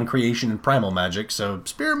focus more on creation and primal magic, so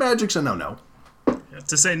spirit magic's a no-no.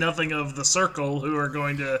 To say nothing of the Circle, who are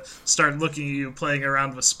going to start looking at you playing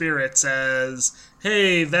around with spirits as,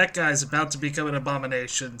 hey, that guy's about to become an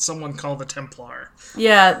abomination. Someone call the Templar.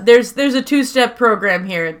 Yeah, there's a 2-step program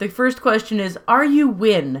here. The first question is, are you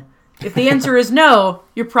win? If the answer is no,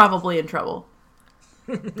 you're probably in trouble.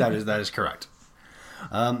 That is correct.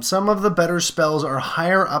 Some of the better spells are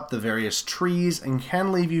higher up the various trees and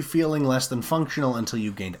can leave you feeling less than functional until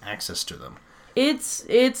you've gained access to them.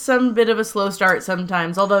 It's some bit of a slow start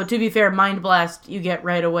sometimes, although to be fair, Mind Blast you get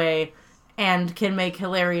right away and can make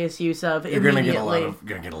hilarious use of immediately. You're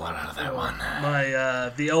gonna get a lot out of that one.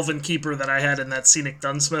 The Elven Keeper that I had in that Scenic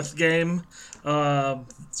Dunsmith game,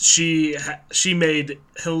 she made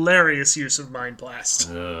hilarious use of Mind Blast.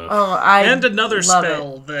 And another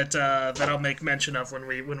spell that I'll make mention of when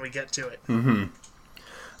we get to it. Mm-hmm.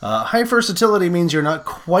 High versatility means you're not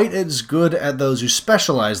quite as good at those who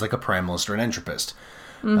specialize like a Primalist or an Entropist.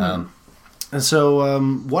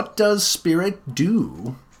 Mm-hmm. What does Spirit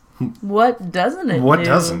do? What doesn't it do? What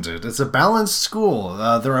doesn't it? It's a balanced school.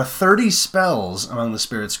 There are 30 spells among the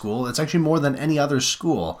Spirit School. It's actually more than any other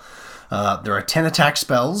school. There are 10 attack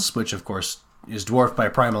spells, which of course is dwarfed by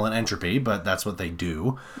Primal and Entropy, but that's what they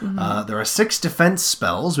do. Mm-hmm. There are 6 defense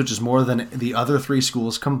spells, which is more than the other 3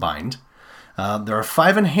 schools combined. There are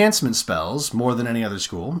 5 enhancement spells, more than any other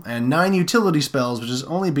school, and 9 utility spells, which is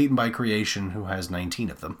only beaten by Creation, who has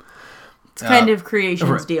 19 of them. It's kind of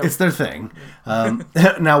Creation's deal. It's their thing.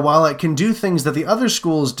 Now, while it can do things that the other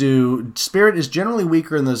schools do, Spirit is generally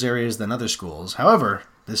weaker in those areas than other schools. However,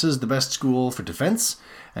 this is the best school for defense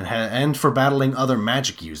and for battling other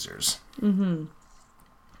magic users. Mm-hmm.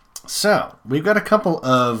 So, we've got a couple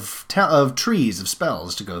of trees of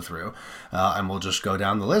spells to go through, and we'll just go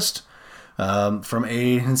down the list. From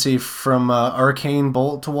Arcane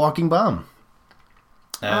Bolt to Walking Bomb.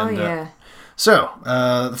 And, the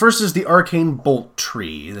first is the Arcane Bolt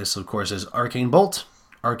tree. This, of course, is Arcane Bolt,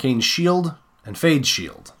 Arcane Shield, and Fade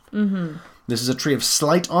Shield. Mm-hmm. This is a tree of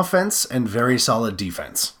slight offense and very solid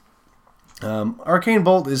defense. Arcane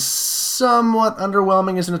Bolt is somewhat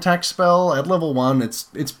underwhelming as an attack spell. At level 1,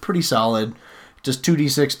 it's pretty solid. Just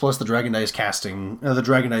 2d6 plus the Dragon Dice casting, the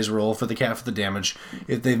Dragon Dice roll for the damage.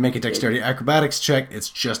 If they make a Dexterity Acrobatics check, it's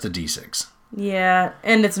just a d6. Yeah,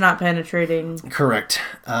 and it's not penetrating. Correct.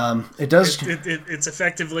 It does. It's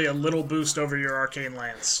effectively a little boost over your Arcane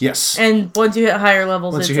Lance. Yes. And once you hit higher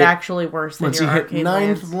levels, it's actually worse than your Arcane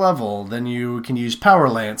Lance. Once you hit 9th level, then you can use Power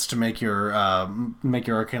Lance to make your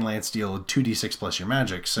Arcane Lance deal 2d6 plus your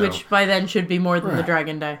magic. So. Which by then should be more than the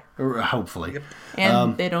Dragon Die. Hopefully. Yep.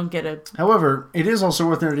 And they don't get it. However, it is also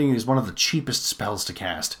worth noting it is one of the cheapest spells to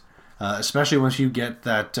cast. Especially once you get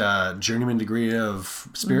that Journeyman degree of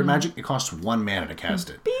Spirit Magic, it costs 1 mana to cast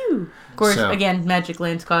it. Pew! Of course, again, Magic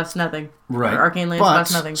Lance costs nothing. Right. Or Arcane Lance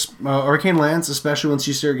costs nothing. Arcane Lance, especially once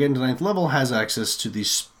you start getting to 9th level, has access to the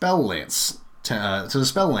Spell Lance,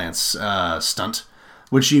 stunt,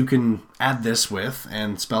 which you can add this with,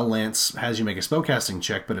 and Spell Lance has you make a spellcasting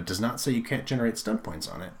check, but it does not say you can't generate stunt points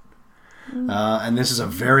on it. And this is a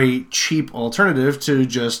very cheap alternative to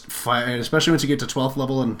just fight, especially once you get to 12th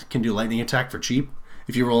level and can do lightning attack for cheap.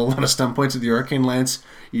 If you roll a lot of stun points with your Arcane Lance,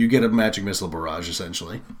 you get a magic missile barrage,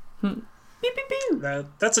 essentially. Beep, beep, beep.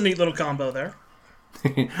 That's a neat little combo there.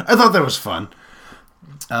 I thought that was fun.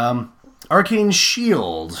 Arcane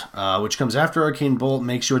Shield, which comes after Arcane Bolt,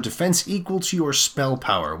 makes your defense equal to your spell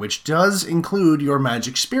power, which does include your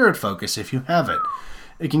magic spirit focus if you have it.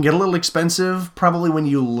 It can get a little expensive, probably when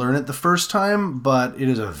you learn it the first time, but it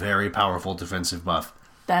is a very powerful defensive buff.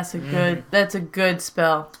 That's a good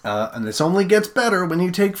spell. And this only gets better when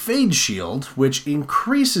you take Fade Shield, which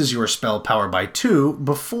increases your spell power by 2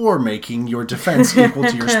 before making your defense equal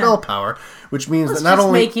to your spell power, which means that not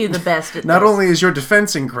only make you the best at not only is your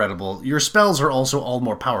defense incredible, your spells are also all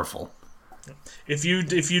more powerful. If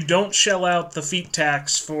you don't shell out the feat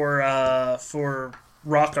tax for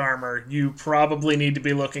rock armor, you probably need to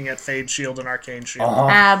be looking at Fade Shield and Arcane Shield.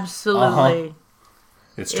 Absolutely.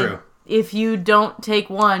 It's true. If you don't take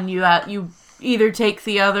one, you either take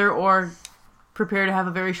the other or prepare to have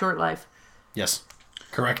a very short life. Yes,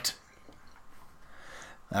 correct.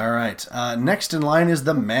 All right. Next in line is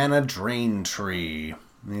the Mana Drain tree.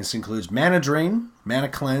 This includes Mana Drain, Mana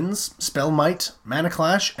Cleanse, Spell Might, Mana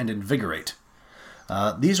Clash, and Invigorate.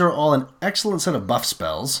 These are all an excellent set of buff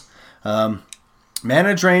spells.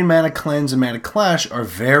 Mana Drain, Mana Cleanse, and Mana Clash are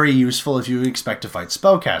very useful if you expect to fight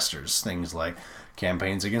spellcasters. Things like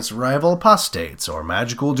campaigns against rival apostates, or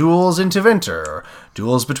magical duels in Tevinter, or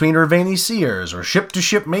duels between Urbani Seers, or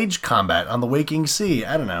ship-to-ship mage combat on the Waking Sea.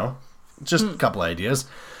 I don't know. Just a couple ideas.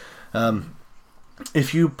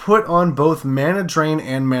 If you put on both Mana Drain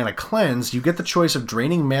and Mana Cleanse, you get the choice of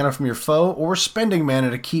draining mana from your foe or spending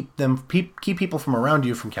mana to keep people from around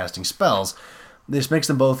you from casting spells. This makes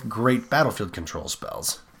them both great battlefield control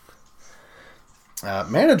spells.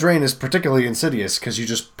 Mana Drain is particularly insidious because you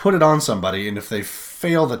just put it on somebody, and if they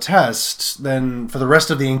fail the test, then for the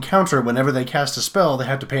rest of the encounter, whenever they cast a spell, they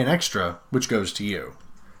have to pay an extra, which goes to you.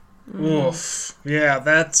 Oof. Yeah,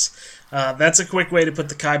 that's a quick way to put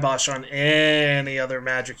the kibosh on any other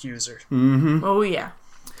magic user. Mm-hmm. Oh, yeah.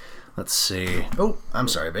 Let's see. Oh, I'm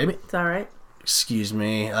sorry, baby. It's all right. Excuse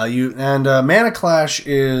me. Mana Clash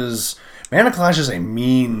is a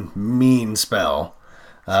mean spell.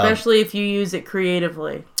 Especially if you use it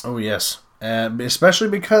creatively. Oh, yes. Especially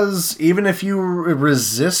because even if you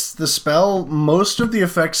resist the spell, most of the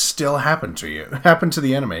effects still happen to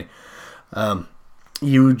the enemy.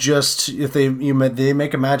 If they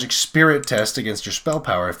make a magic spirit test against your spell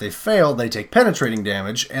power. If they fail, they take penetrating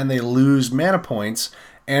damage, and they lose mana points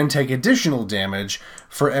and take additional damage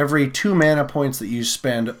for every 2 mana points that you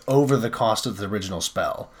spend over the cost of the original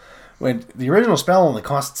spell. When the original spell only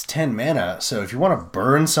costs 10 mana, so if you want to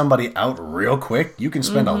burn somebody out real quick, you can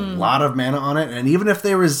spend a lot of mana on it, and even if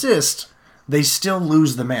they resist, they still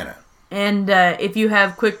lose the mana. And if you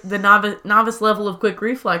have the novice level of quick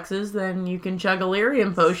reflexes, then you can chug a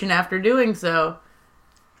lyrium potion after doing so.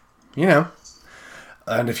 You know.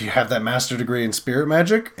 And if you have that master degree in spirit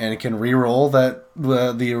magic, and it can re-roll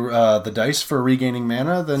the dice for regaining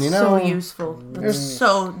mana, then So useful.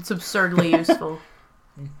 It's absurdly useful.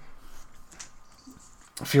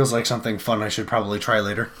 Feels like something fun I should probably try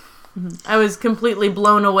later. I was completely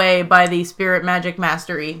blown away by the spirit magic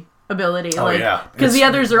mastery ability. Oh, yeah. Because the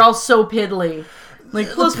others are all so piddly. Like,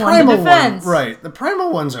 plus 1 to defense. Right. The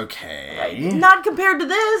primal one's okay. Not compared to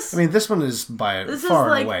this. I mean, this one is far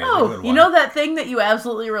and away a good one. You know that thing that you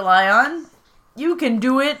absolutely rely on? You can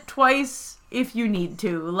do it twice if you need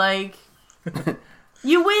to. Like,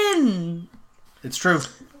 you win. It's true.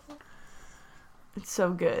 It's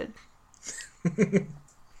so good.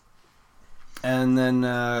 And then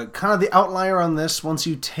kind of the outlier on this, once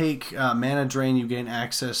you take Mana Drain, you gain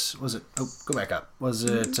access... Was it... Oh, go back up. Was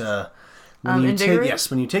it... when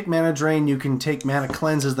you take Mana Drain, you can take Mana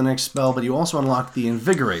Cleanse as the next spell, but you also unlock the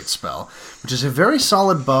Invigorate spell, which is a very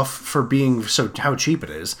solid buff for being how cheap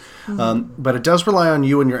it is. But it does rely on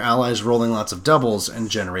you and your allies rolling lots of doubles and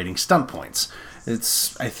generating stunt points.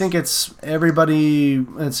 I think it's everybody.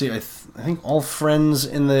 Let's see. I think all friends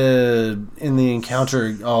in the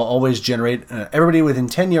encounter always generate. Everybody within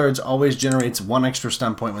 10 yards always generates 1 extra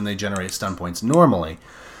stun point when they generate stun points. Normally,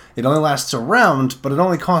 it only lasts a round, but it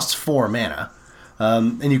only costs 4 mana,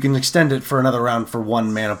 and you can extend it for another round for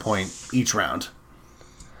 1 mana point each round.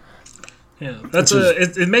 Yeah,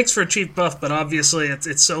 it makes for a cheap buff, but obviously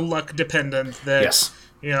it's so luck dependent that. Yes.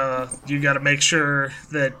 You got to make sure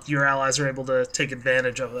that your allies are able to take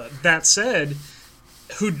advantage of that. That said,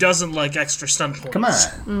 who doesn't like extra stun points? Come on.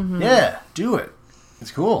 Mm-hmm. Yeah, do it.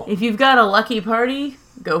 It's cool. If you've got a lucky party,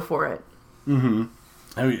 go for it. Mm-hmm.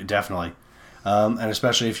 Oh, definitely. And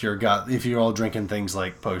especially if you're all drinking things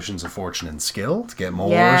like potions of fortune and skill to get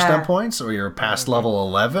more stun points, or you're past level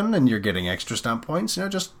 11 and you're getting extra stun points,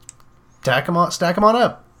 just stack them on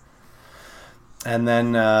up. And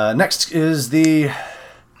then next is the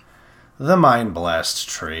Mind Blast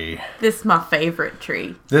tree. This is my favorite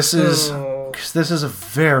tree. This is a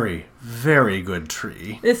very, very good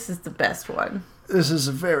tree. This is the best one. This is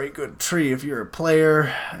a very good tree if you're a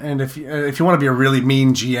player, and if you want to be a really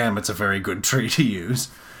mean GM, it's a very good tree to use.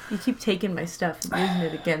 You keep taking my stuff and using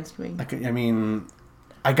it against me. I mean,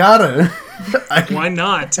 I gotta. Why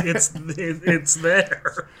not? It's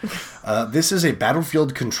there. This is a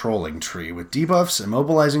battlefield controlling tree with debuffs,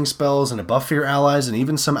 immobilizing spells, and a buff for your allies, and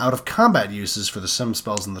even some out-of-combat uses for some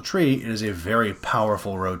spells in the tree. It is a very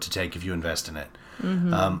powerful road to take if you invest in it.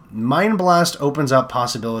 Mm-hmm. Mind Blast opens up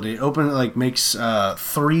possibility. Makes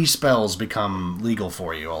 3 spells become legal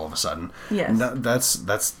for you all of a sudden. Yes,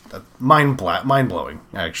 that's mind blowing.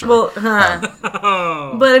 Actually, well,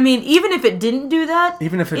 but I mean, even if it didn't do that,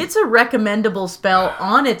 it's a recommendable spell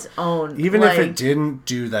on its own. Even if it didn't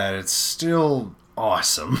do that, it's still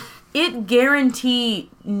awesome. It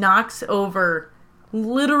guarantee knocks over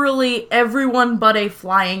literally everyone but a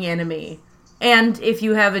flying enemy. And if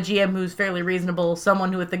you have a GM who's fairly reasonable,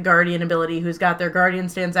 someone with the Guardian ability who's got their Guardian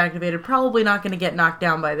stance activated, probably not going to get knocked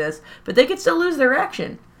down by this. But they could still lose their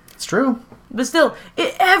action. It's true. But still,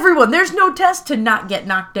 there's no test to not get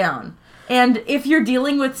knocked down. And if you're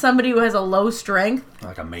dealing with somebody who has a low strength...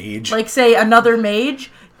 Like a mage. Like, say, another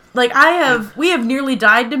mage, Like we have nearly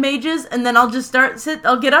died to mages, and then I'll just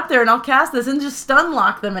I'll get up there and I'll cast this and just stun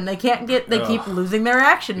lock them, and they keep losing their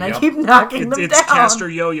action. Yep. I keep knocking them down. It's caster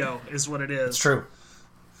yo-yo is what it is. It's true.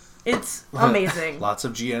 It's amazing. Lots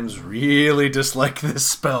of GMs really dislike this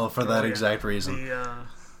spell for that exact reason.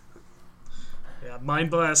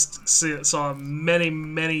 Mind Blast saw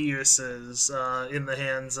many uses in the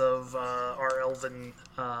hands of our elven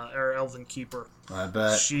keeper. I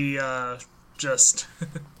bet she just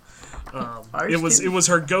it was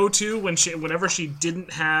her go-to whenever she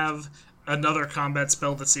didn't have another combat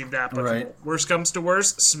spell that seemed applicable. Right. Worst comes to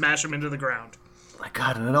worst, smash him into the ground. My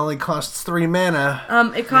God, and it only costs 3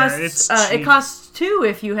 mana. It costs 2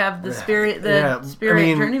 if you have the spirit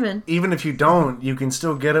journeyman. Even if you don't, you can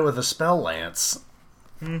still get it with a spell lance.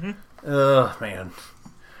 Mm-hmm. Ugh, man.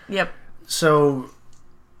 Yep. So,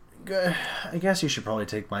 I guess you should probably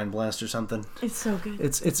take Mind Blast or something. It's so good.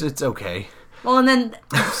 It's okay. Well, and then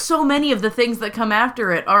so many of the things that come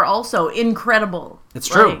after it are also incredible. It's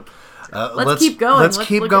true. Let's keep going. Let's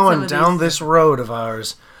keep going down this road of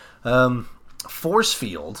ours. Force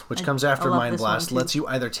Field, which comes after Mind Blast, lets you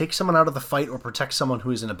either take someone out of the fight or protect someone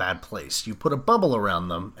who is in a bad place. You put a bubble around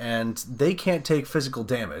them, and they can't take physical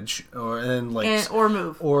damage, or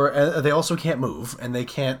move, or they also can't move, and they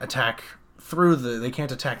can't attack through They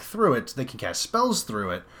can't attack through it. They can cast spells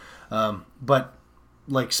through it, but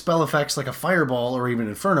like spell effects like a fireball or even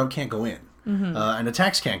Inferno can't go in, and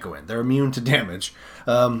attacks can't go in. They're immune to damage.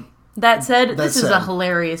 That said, this is a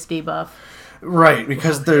hilarious debuff. Right,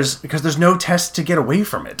 because there's no test to get away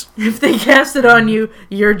from it. If they cast it on you,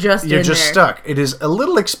 you're just stuck. It is a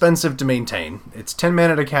little expensive to maintain. It's 10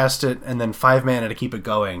 mana to cast it, and then 5 mana to keep it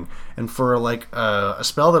going. And for like a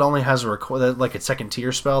spell that only has like a second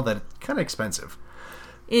tier spell, that's kind of expensive.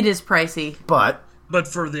 It is pricey, But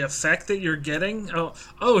for the effect that you're getting,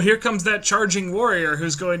 here comes that charging warrior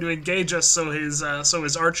who's going to engage us, so his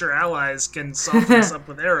archer allies can soften us up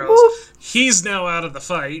with arrows. Boop. He's now out of the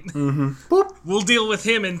fight. Mm-hmm. Boop. We'll deal with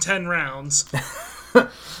him in 10 rounds.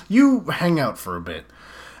 You hang out for a bit,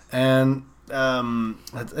 and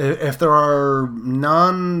if there are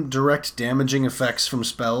non-direct damaging effects from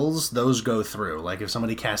spells, those go through. Like if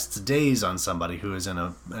somebody casts Daze on somebody who is in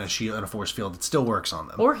a force field, it still works on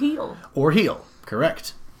them. Or heal.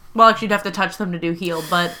 Correct. Well, actually, you'd have to touch them to do heal,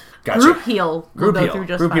 but gotcha. Group heal will go through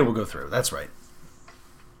just fine. Group heal will go through, that's right.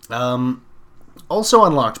 Also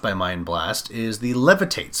unlocked by Mind Blast is the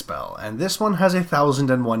Levitate spell, and this one has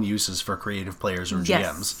 1,001 uses for creative players or GMs.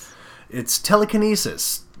 Yes. It's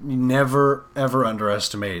telekinesis. You never, ever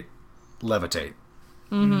underestimate Levitate.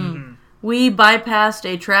 Mm-hmm. We bypassed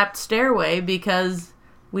a trapped stairway because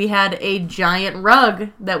we had a giant rug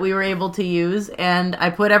that we were able to use, and I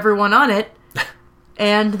put everyone on it,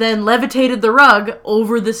 and then levitated the rug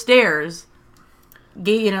over the stairs.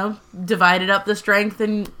 Divided up the strength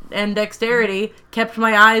and dexterity, kept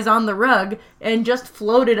my eyes on the rug, and just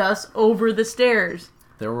floated us over the stairs.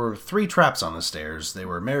 There were 3 traps on the stairs. They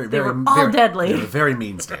were very deadly. They were very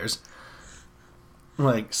mean stairs.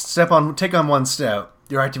 Like, take on one step,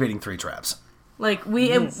 you're activating 3 traps. Like we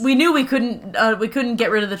knew we couldn't get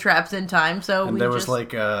rid of the traps in time, so and we there was just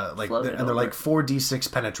they're like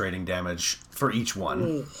 4d6 penetrating damage for each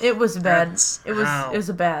one. It was bad. It was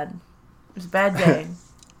a bad day.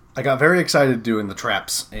 I got very excited doing the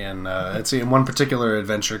traps in one particular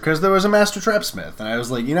adventure because there was a master trapsmith, and I was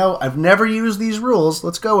like, I've never used these rules.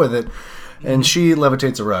 Let's go with it. And she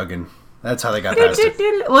levitates a rug, and that's how they got past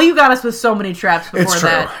it. Well, you got us with so many traps before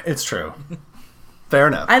that. It's true. Fair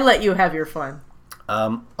enough. I let you have your fun.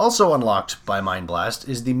 Also unlocked by Mind Blast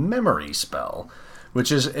is the Memory spell, which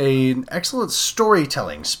is an excellent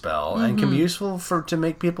storytelling spell and can be useful to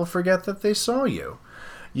make people forget that they saw you.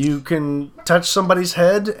 You can touch somebody's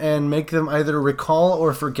head and make them either recall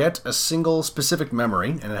or forget a single specific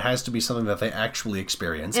memory, and it has to be something that they actually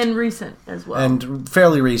experienced. And recent as well. And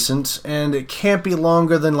fairly recent, and it can't be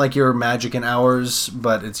longer than like your magic in hours,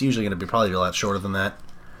 but it's usually going to be probably a lot shorter than that.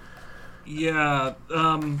 Yeah,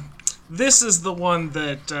 this is the one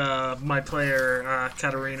that my player,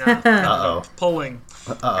 Katarina, ended up pulling.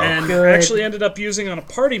 And actually ended up using on a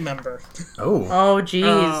party member. Oh,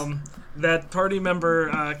 jeez. That party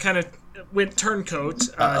member kind of went turncoat.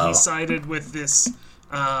 He sided with this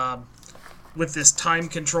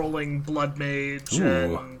time-controlling blood mage.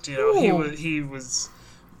 Ooh. And, he was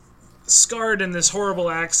scarred in this horrible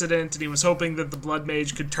accident, and he was hoping that the blood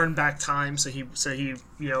mage could turn back time so he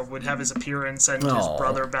would have his appearance and his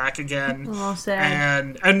brother back again. Oh,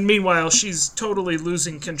 sad. And meanwhile, she's totally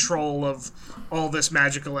losing control of all this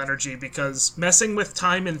magical energy because messing with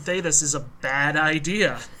time in Thedas is a bad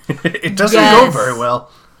idea. It doesn't go very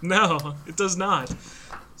well. No, it does not.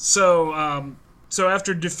 So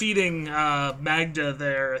after defeating Magda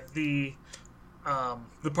there, the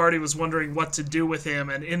party was wondering what to do with him,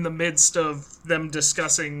 and in the midst of them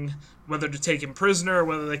discussing whether to take him prisoner or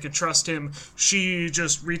whether they could trust him, she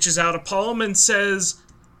just reaches out a palm and says,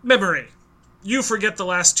 "Memory, you forget the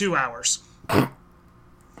last 2 hours."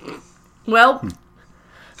 Well,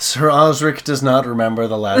 Sir Osric does not remember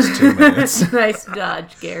the last 2 minutes. nice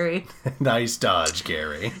dodge, Gary. Nice dodge,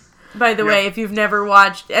 Gary. By the way, if you've never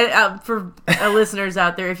watched, for listeners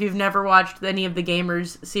out there, if you've never watched any of the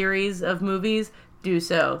Gamers series of movies, do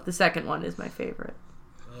so. The second one is my favorite.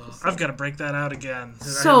 I've got to break that out again.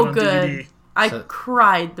 So good. I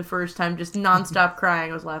cried the first time, just nonstop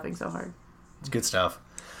crying. I was laughing so hard. It's good stuff.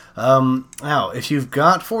 Now, if you've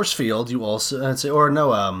got Force Field, you also,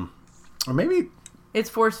 or maybe... It's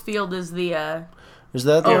Force Field is the... Is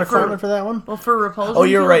that the requirement for that one? Well, for Repulsion Oh,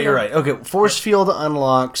 you're Field, right, you're right. Okay, Force Field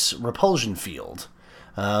unlocks Repulsion Field,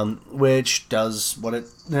 which does what it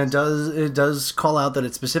does. It does call out that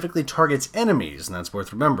it specifically targets enemies, and that's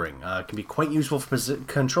worth remembering. It can be quite useful for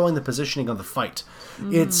controlling the positioning of the fight.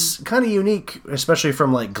 It's kind of unique, especially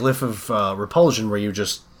from like Glyph of Repulsion, where you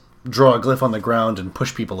just draw a glyph on the ground and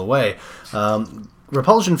push people away.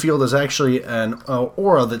 Repulsion Field is actually an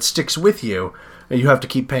aura that sticks with you. You have to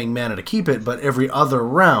keep paying mana to keep it, but every other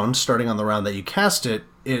round, starting on the round that you cast it,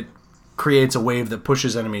 it creates a wave that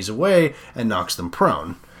pushes enemies away and knocks them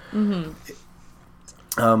prone. Mm-hmm.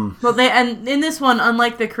 Well, and in this one,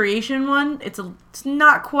 unlike the Creation one, it's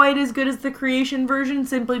not quite as good as the Creation version,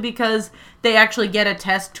 simply because they actually get a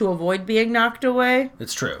test to avoid being knocked away.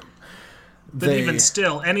 It's true. But even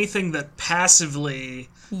still, anything that passively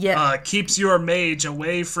keeps your mage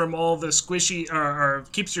away from all the squishy, or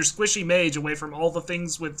keeps your squishy mage away from all the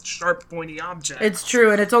things with sharp, pointy objects. It's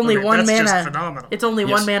true, and it's only one mana. Just phenomenal. It's only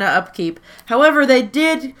 1 mana upkeep. However, they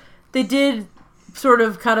did sort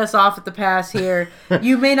of cut us off at the pass here.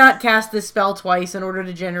 You may not cast this spell twice in order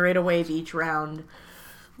to generate a wave each round.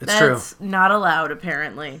 That's not allowed,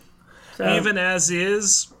 apparently. So, even as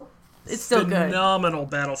is. It's still phenomenal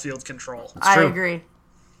battlefield control. I agree.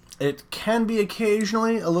 It can be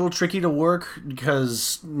occasionally a little tricky to work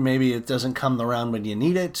because maybe it doesn't come around when you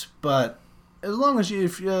need it, but as long as you...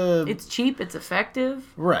 it's cheap, it's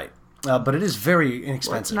effective. Right. But it is very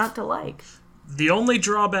inexpensive. What's not to like? The only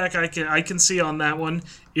drawback I can see on that one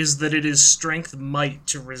is that it is strength might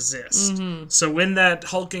to resist. Mm-hmm. So when that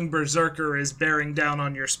hulking berserker is bearing down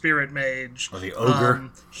on your spirit mage, or the ogre,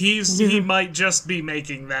 he might just be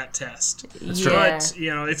making that test. That's true. But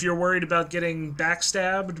if you're worried about getting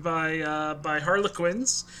backstabbed by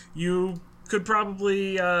harlequins, you could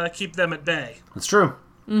probably keep them at bay. That's true.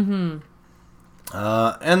 Mm-hmm.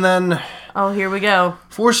 And then... Oh, here we go.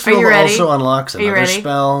 Force Field also unlocks another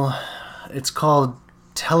spell. It's called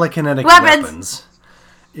Telekinetic Weapons.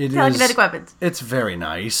 Telekinetic Weapons. It's very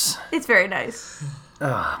nice. It's very nice.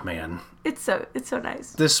 Oh, man. It's so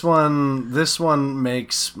nice. This one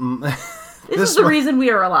makes... This is the reason we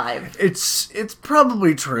are alive. It's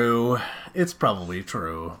probably true. It's probably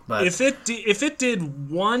true. But if it did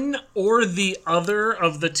one or the other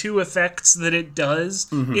of the two effects that it does,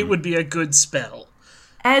 it would be a good spell.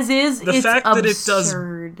 As is, the fact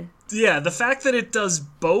absurd. That it does, the fact that it does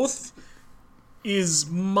both is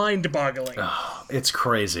mind-boggling. Oh, it's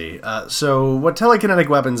crazy. So what Telekinetic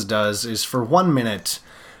Weapons does is for 1 minute,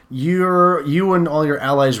 you and all your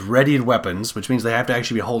allies' readied weapons, which means they have to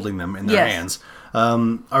actually be holding them in their hands,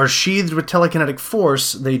 are sheathed with telekinetic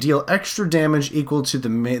force. They deal extra damage equal to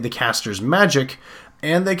the caster's magic,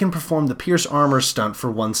 and they can perform the Pierce Armor stunt for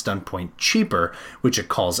 1 stunt point cheaper, which it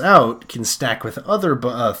calls out can stack with other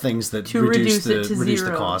things that reduce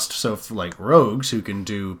the cost. So for like rogues who can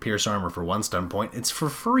do Pierce Armor for 1 stun point, it's for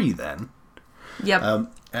free then.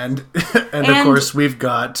 Yep. And of course we've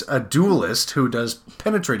got a duelist who does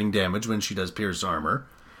penetrating damage when she does Pierce Armor.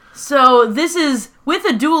 So this is, with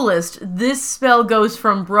a duelist, this spell goes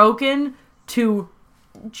from broken to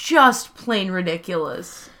just plain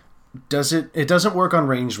ridiculous. It doesn't work on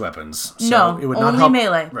ranged weapons. So no, it would only not help,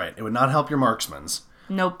 melee. Right, it would not help your marksmans.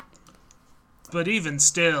 Nope. But even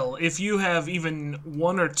still, if you have even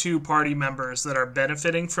 1 or 2 party members that are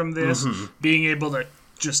benefiting from this, being able to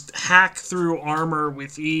just hack through armor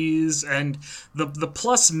with ease, and the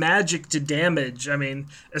plus magic to damage, I mean,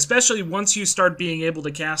 especially once you start being able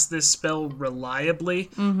to cast this spell reliably,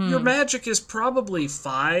 your magic is probably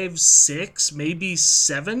 5, 6, maybe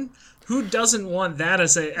 7. Who doesn't want that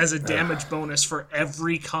as a damage bonus for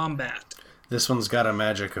every combat? This one's got a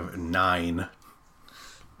magic of 9.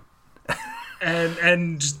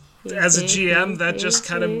 And as a GM, that just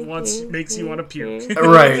kind of makes you want to puke.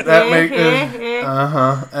 Right.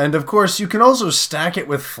 And of course, you can also stack it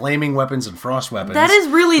with flaming weapons and frost weapons. That is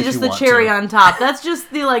really just the cherry on top. That's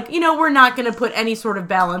just the, we're not going to put any sort of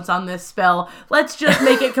balance on this spell. Let's just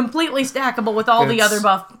make it completely stackable with all the other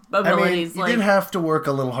buff abilities. You did have to work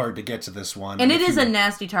a little hard to get to this one. And it is a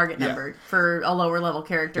nasty target number for a lower level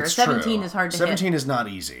character. It's 17 true. is hard to 17 hit. is not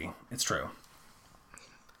easy. It's true.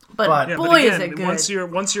 But boy, is it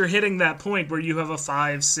good. Once you're hitting that point where you have a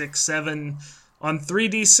 5, 6, 7 on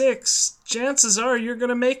 3d6, chances are you're going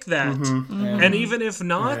to make that. And even if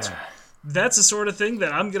not, that's the sort of thing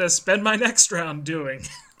that I'm going to spend my next round doing.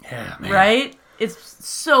 Yeah, man. Right? It's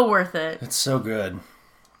so worth it. It's so good.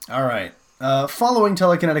 All right. Following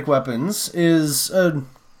telekinetic weapons is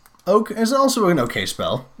also an okay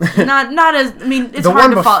spell. not as, it's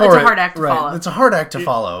hard to follow. It's a hard act to follow. It's a hard act to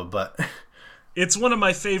follow, but it's one of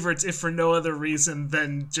my favorites, if for no other reason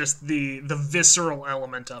than just the visceral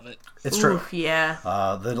element of it. It's true. Oof, yeah.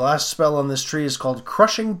 The last spell on this tree is called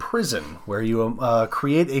Crushing Prison, where you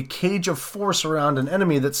create a cage of force around an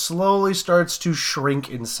enemy that slowly starts to shrink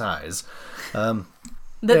in size.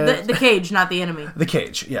 The cage, not the enemy. The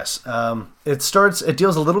cage, yes. It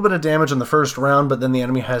deals a little bit of damage on the first round, but then the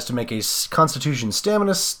enemy has to make a Constitution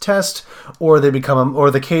Stamina test, or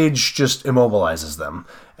the cage just immobilizes them,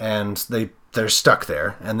 and they're stuck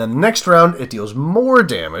there. And then the next round, it deals more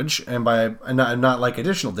damage, and not like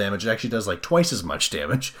additional damage, it actually does like twice as much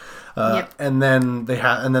damage. And then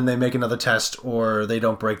they make another test, or they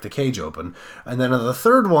don't break the cage open. And then on the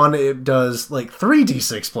third one, it does like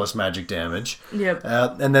 3d6 plus magic damage. Yep.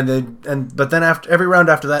 But then after every round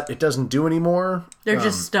after that, it doesn't do anymore. They're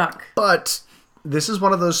just stuck. But this is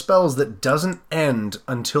one of those spells that doesn't end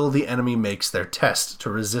until the enemy makes their test to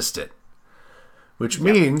resist it. Which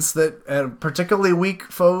means that particularly weak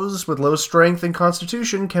foes with low strength and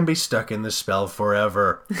constitution can be stuck in this spell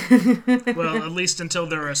forever. Well, at least until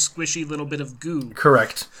they're a squishy little bit of goo.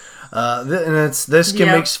 Correct. This can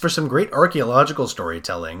make for some great archaeological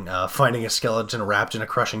storytelling. Finding a skeleton wrapped in a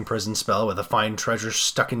crushing prison spell with a fine treasure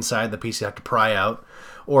stuck inside the piece you have to pry out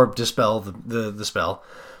or dispel the spell.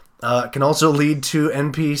 Can also lead to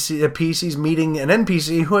PCs meeting an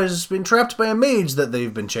NPC who has been trapped by a mage that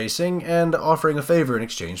they've been chasing and offering a favor in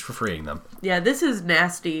exchange for freeing them. Yeah, this is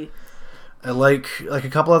nasty. Like a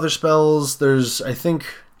couple other spells, there's, I think,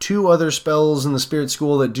 2 other spells in the Spirit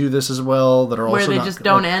School that do this as well that are also where they just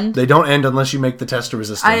don't end? They don't end unless you make the test to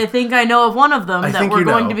resist them. I think I know of one of them that we're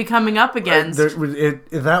going to be coming up against.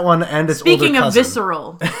 That one and its Speaking older of cousin.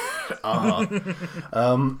 visceral.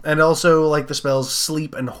 And also, like the spells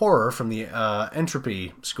Sleep and Horror from the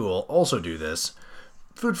Entropy School also do this.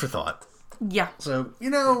 Food for thought. Yeah. So,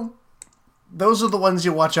 those are the ones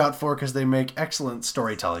you watch out for because they make excellent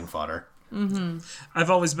storytelling fodder. Mm-hmm. I've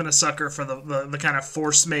always been a sucker for the kind of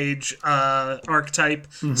force mage archetype.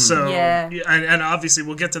 Mm-hmm. So yeah. and obviously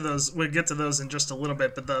we'll get to those in just a little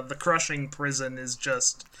bit. But the crushing prison is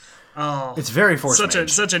just it's very force mage.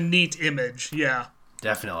 Such a neat image. Yeah,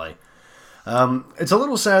 definitely. It's a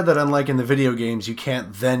little sad that unlike in the video games, you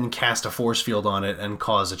can't then cast a force field on it and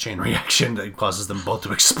cause a chain reaction that causes them both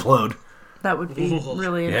to explode. That would be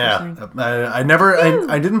really interesting. Yeah, I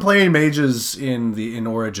didn't play any mages in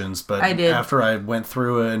Origins, but I did. After I went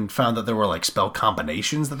through and found that there were like spell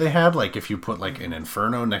combinations that they had, like if you put like an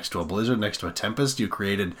Inferno next to a Blizzard next to a Tempest, you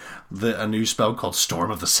created a new spell called Storm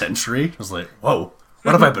of the Century. I was like, whoa,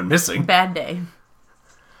 what have I been missing? Bad day.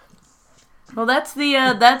 Well, that's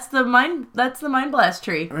the Mind Blast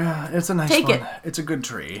tree. Yeah, it's a nice Take one. it. It's a good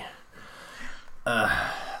tree.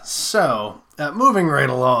 Moving right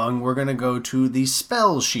along, we're going to go to the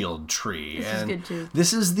Spell Shield tree. This is good too.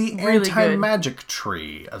 This is the Really anti-magic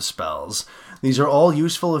tree of spells. These are all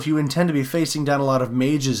useful if you intend to be facing down a lot of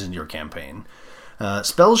mages in your campaign.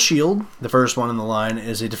 Spell Shield, the first one in the line,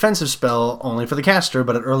 is a defensive spell only for the caster,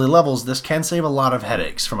 but at early levels, this can save a lot of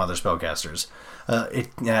headaches from other spellcasters.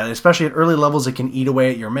 Especially at early levels, it can eat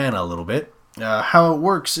away at your mana a little bit. How it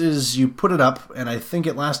works is you put it up, and I think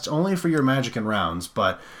it lasts only for your magic and rounds,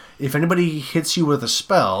 but if anybody hits you with a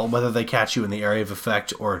spell, whether they catch you in the area of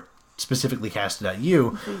effect or specifically cast it at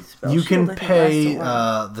you, you can pay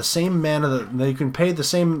the same mana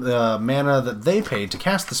mana that they paid to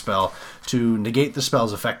cast the spell to negate the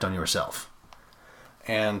spell's effect on yourself.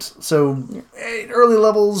 And so, at early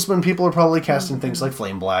levels, when people are probably casting things like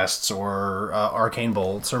Flame Blasts or Arcane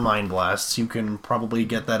Bolts or Mind Blasts, you can probably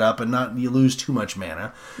get that up and you lose too much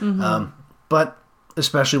mana. But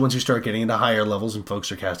especially once you start getting into higher levels and folks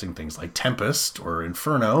are casting things like Tempest or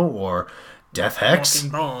Inferno or Death Hex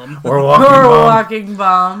or Walking Bomb, Walking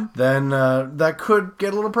Bomb, then that could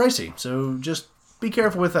get a little pricey. So just be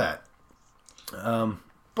careful with that.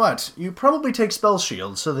 But you probably take Spell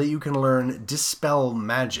Shield so that you can learn Dispel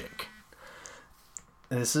Magic.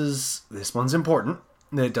 This one's important.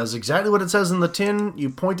 It does exactly what it says in the tin. You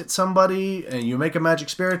point at somebody and you make a magic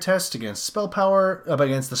spirit test against the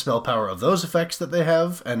spell power of those effects that they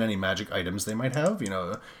have and any magic items they might have,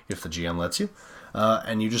 if the GM lets you.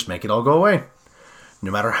 And you just make it all go away.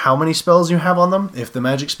 No matter how many spells you have on them, if the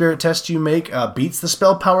magic spirit test you make beats the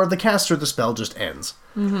spell power of the caster, the spell just ends.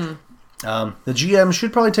 Mm-hmm. The GM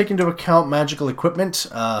should probably take into account magical equipment,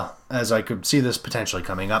 as I could see this potentially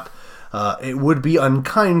coming up. It would be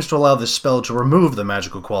unkind to allow this spell to remove the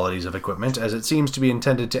magical qualities of equipment, as it seems to be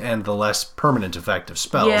intended to end the less permanent effect of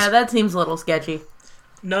spells. Yeah, that seems a little sketchy.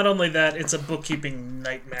 Not only that, it's a bookkeeping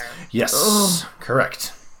nightmare. Yes,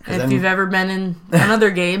 correct. If you've ever been in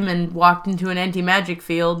another game and walked into an anti-magic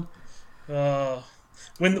field...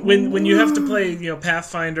 When you have to play,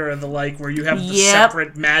 Pathfinder and the like, where you have the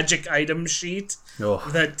separate magic item sheet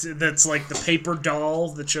that's like the paper doll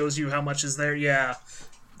that shows you how much is there, you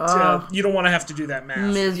don't want to have to do that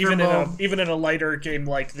math. Miserable. Even in a lighter game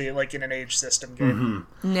like in an age system game.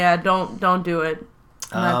 Mm-hmm. Yeah, don't do it.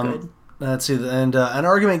 Not good. Let's see, and an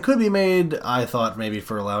argument could be made, I thought, maybe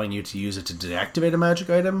for allowing you to use it to deactivate a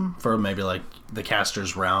magic item, for maybe like the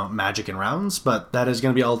caster's magic in rounds, but that is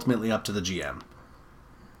going to be ultimately up to the GM.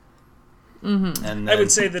 Mm-hmm. And I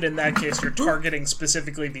would say that in that case, you're targeting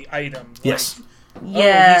specifically the item. Yes.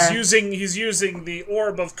 He's using the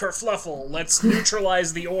orb of Kerfluffle. Let's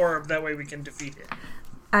neutralize the orb. That way we can defeat it.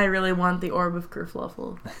 I really want the orb of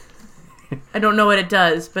Kerfluffle. I don't know what it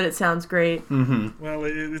does, but it sounds great. Mm-hmm. Well,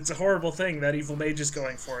 it's a horrible thing. That evil mage is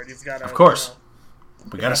going for it. You've got to. Of course.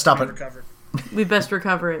 We got to stop it. Recovered. We best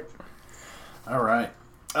recover it. All right.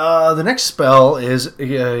 The next spell is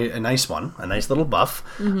a nice one, a nice little buff.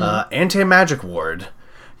 Mm-hmm. Anti-Magic Ward.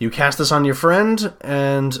 You cast this on your friend,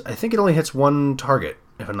 and I think it only hits one target,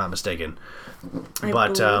 if I'm not mistaken.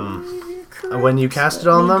 But when you cast it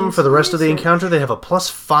on them, for the rest of the encounter, they have a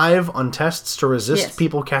 +5 on tests to resist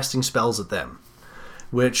people casting spells at them.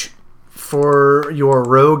 Which, for your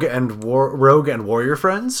rogue and warrior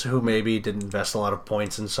friends, who maybe didn't invest a lot of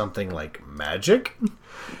points in something like magic...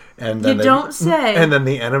 And then don't say. And then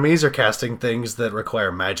the enemies are casting things that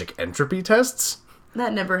require magic entropy tests.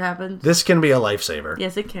 That never happens. This can be a lifesaver.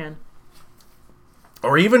 Yes, it can.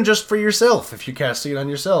 Or even just for yourself, if you're casting it on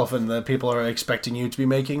yourself and the people are expecting you to be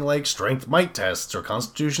making, like, strength might tests, or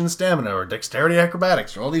constitution stamina, or dexterity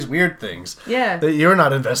acrobatics, or all these weird things. Yeah. That you're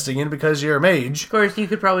not investing in because you're a mage. Of course, you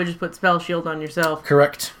could probably just put Spell Shield on yourself.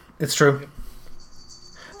 Correct. It's true.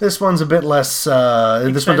 This one's a bit less...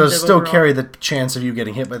 this one does still overall. carry the chance of you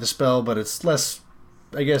getting hit by the spell, but it's less...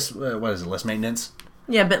 I guess, what is it, less maintenance?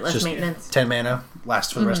 Yeah, a bit less maintenance. 10 mana,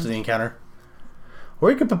 lasts for the rest of the encounter. Or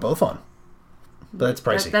you could put both on. But that's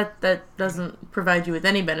pricey. That doesn't provide you with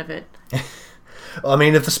any benefit. I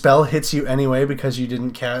mean, if the spell hits you anyway because you didn't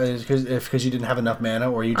because you didn't have enough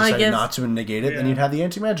mana, or you decided not to negate it, then you'd have the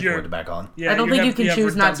anti-magic ward back on. Yeah, I don't think you can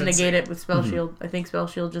choose not to negate it with Spell Shield. I think Spell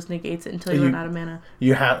Shield just negates it until you run out of mana.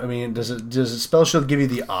 You have. I mean, does it Spell Shield give you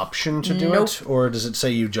the option to do it, or does it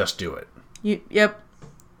say you just do it? Yep.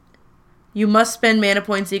 You must spend mana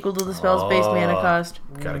points equal to the spell's base mana cost.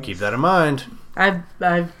 Gotta keep that in mind.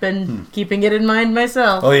 I've been keeping it in mind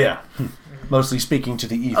myself. Oh yeah, mostly speaking to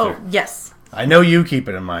the ether. Oh yes. I know you keep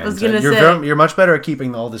it in mind. I was gonna say you're much better at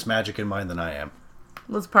keeping all this magic in mind than I am.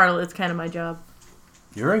 Well, it's kind of my job.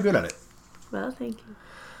 You're very good at it. Well, thank you.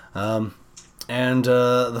 And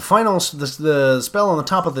the final, the spell on the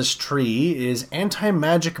top of this tree is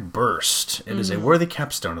Anti-Magic Burst. It is a worthy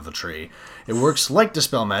capstone of the tree. It works like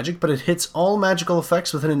Dispel Magic, but it hits all magical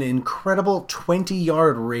effects within an incredible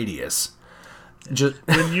 20-yard radius.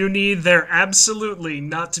 When you need there absolutely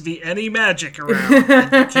not to be any magic around,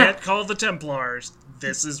 and you can't call the Templars,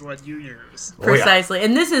 this is what you use. Precisely. Oh, yeah.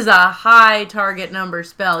 And this is a high target number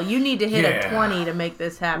spell. You need to hit a 20 to make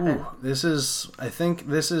this happen. Ooh, I think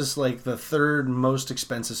this is like the third most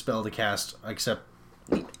expensive spell to cast, except...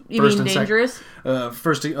 You mean dangerous?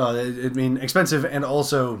 Expensive, and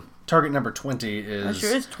also target number 20 is... That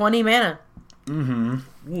sure is 20 mana.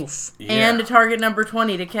 Mm-hmm. Oof. Yeah. And a target number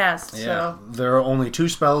 20 to cast. Yeah. So There are only 2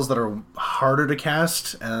 spells that are harder to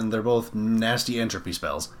cast, and they're both nasty entropy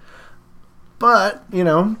spells. But,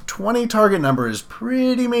 20 target number is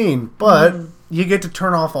pretty mean. But you get to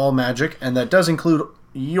turn off all magic, and that does include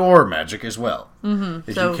your magic as well. Mm-hmm.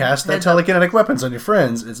 If you cast that telekinetic weapons on your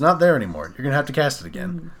friends, it's not there anymore. You're going to have to cast it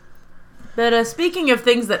again. Mm-hmm. But speaking of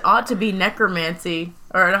things that ought to be necromancy,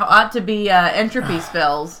 or ought to be entropy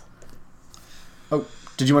spells... Oh,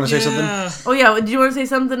 Did you want to say something? Oh yeah, did you want to say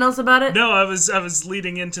something else about it? No, I was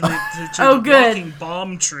leading into the walking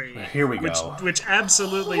bomb tree. Here we go. Which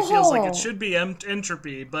absolutely feels like it should be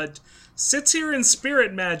entropy, but sits here in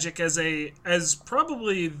Spirit Magic as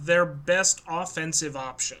probably their best offensive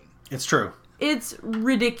option. It's true. It's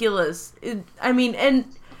ridiculous. And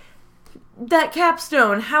that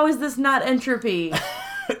capstone, how is this not entropy?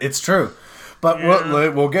 It's true. But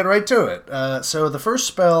we'll get right to it. So the first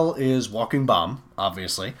spell is Walking Bomb,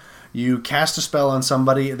 obviously. You cast a spell on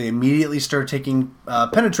somebody, they immediately start taking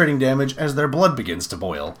penetrating damage as their blood begins to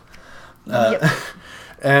boil.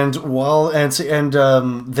 And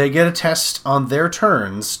they get a test on their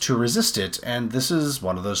turns to resist it, and this is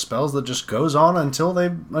one of those spells that just goes on until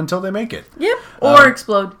they make it. Yep. Or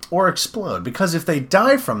explode. Or explode, because if they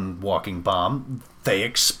die from Walking Bomb, they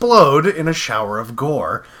explode in a shower of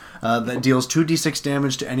gore that deals 2d6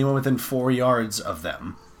 damage to anyone within 4 yards of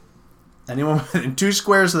them. Anyone within 2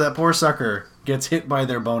 squares of that poor sucker gets hit by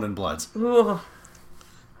their bone and bloods. Ugh.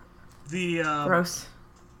 Gross.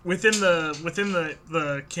 Within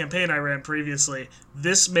the campaign I ran previously,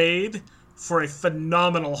 this made for a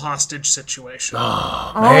phenomenal hostage situation.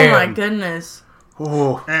 Oh my goodness!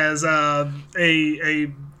 Ooh. As a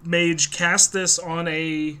mage cast this on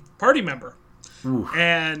a party member,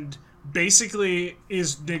 and basically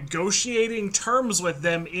is negotiating terms with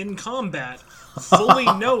them in combat, fully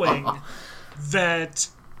knowing that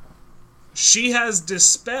she has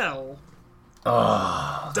Dispel.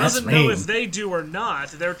 Doesn't know if they do or not.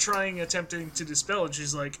 They're attempting to dispel, and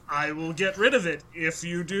she's like, I will get rid of it if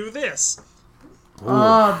you do this. Ooh.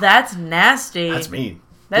 Oh, that's nasty. That's mean.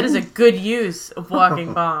 That is a good use of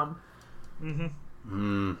Walking Bomb.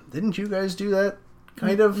 Didn't you guys do that?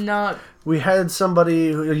 Kind of? No. We had somebody,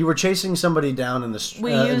 you were chasing somebody down in the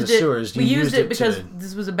sewers. We used it because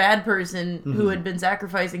this was a bad person who had been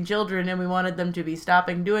sacrificing children, and we wanted them to be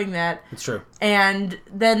stopping doing that. It's true. And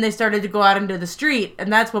then they started to go out into the street,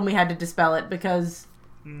 and that's when we had to dispel it, because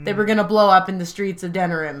they were going to blow up in the streets of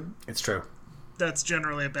Denerim. It's true. That's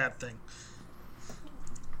generally a bad thing.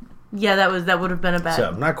 Yeah, that would have been a bad...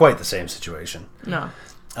 So, not quite the same situation. No.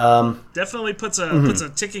 Definitely puts a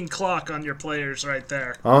ticking clock on your players right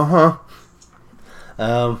there.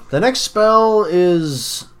 The next spell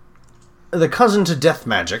is the cousin to Death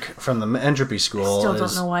Magic from the Entropy School. I still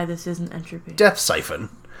don't know why this isn't Entropy. Death Siphon.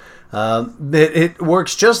 It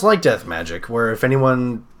works just like Death Magic, where if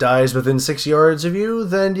anyone dies within 6 yards of you,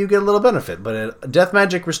 then you get a little benefit. But Death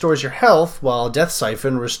Magic restores your health, while Death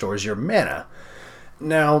Siphon restores your mana.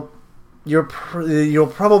 Now, you'll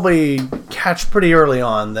probably catch pretty early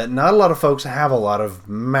on that not a lot of folks have a lot of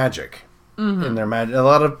magic in their a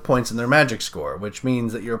lot of points in their magic score, which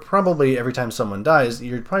means that you're probably, every time someone dies,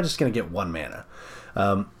 you're probably just going to get 1 mana.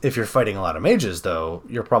 If you're fighting a lot of mages, though,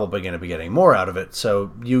 you're probably going to be getting more out of it,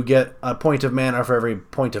 so you get a point of mana for every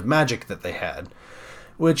point of magic that they had,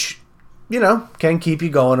 which, can keep you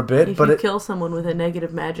going a bit. If you kill someone with a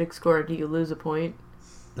negative magic score, do you lose a point?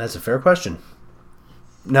 That's a fair question.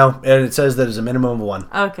 No, and it says that it's a minimum of 1.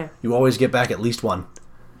 Okay. You always get back at least 1.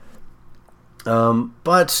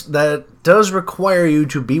 But that does require you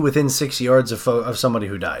to be within 6 yards of somebody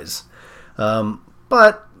who dies.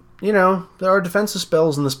 But, there are defensive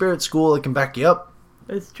spells in the Spirit School that can back you up.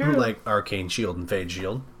 It's true. Like Arcane Shield and Fade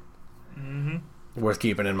Shield. Worth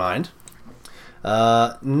keeping in mind.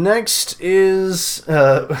 Next is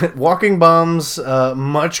Walking Bomb's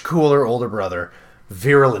much cooler older brother,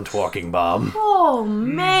 Virulent Walking Bomb. Oh,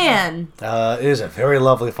 man. It is a very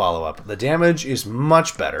lovely follow-up. The damage is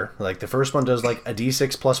much better. Like, the first one does, a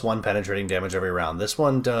d6 plus 1 penetrating damage every round. This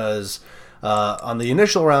one does, on the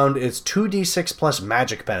initial round, it's 2d6 plus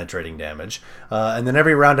magic penetrating damage. And then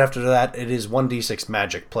every round after that, it is 1d6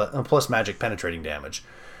 magic plus magic penetrating damage.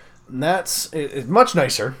 And that's it's much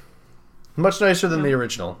nicer. Much nicer than the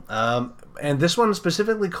original. And this one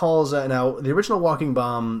specifically calls... now, the original Walking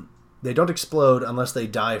Bomb... They don't explode unless they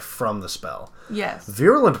die from the spell. Yes.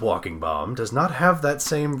 Virulent Walking Bomb does not have that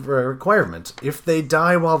same requirement. If they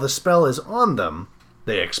die while the spell is on them,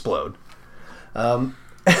 they explode. And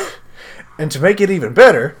to make it even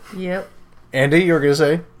better... Yep. Andy, you were going to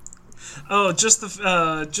say? Oh, just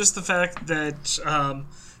the fact that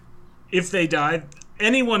if they die,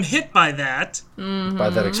 anyone hit by that, by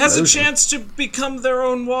that explosion, has a chance to become their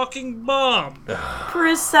own walking bomb.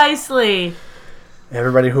 Precisely.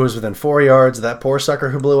 Everybody who is within 4 yards of that poor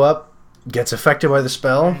sucker who blew up gets affected by the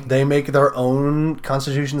spell. They make their own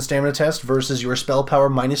Constitution stamina test versus your spell power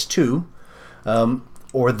 -2.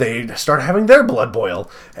 Or they start having their blood boil.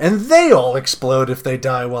 And they all explode if they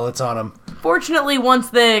die while it's on them. Fortunately, once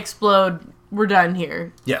they explode, we're done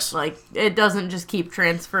here. Yes. Like, it doesn't just keep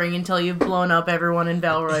transferring until you've blown up everyone in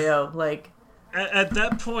Val Royeaux. Like, At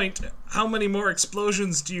that point, how many more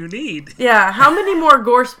explosions do you need? yeah, how many more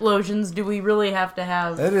gore explosions do we really have to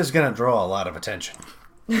have? That is going to draw a lot of attention.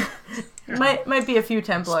 Might be a few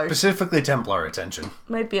Templars. Specifically Templar attention.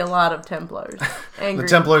 Might be a lot of Templars. Angry. The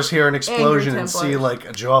Templars hear an explosion Angry and see Templars. like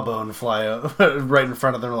a jawbone fly out right in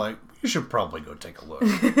front of them. Like, you should probably go take a look.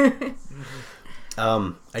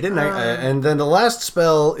 And then the last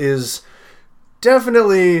spell is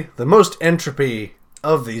definitely the most entropy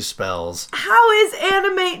of these spells. How is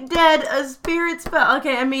Animate Dead a spirit spell?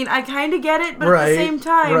 Okay, I mean, I kind of get it, but at the same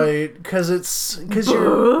time... Right, because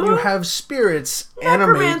you have spirits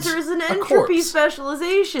animate Necromancer is an a entropy corpse.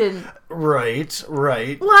 specialization. Right.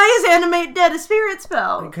 Why is Animate Dead a spirit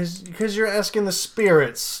spell? Because you're asking the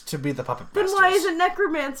spirits to be the puppet Then masters. why isn't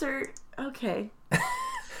Necromancer... Okay.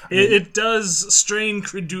 It does strain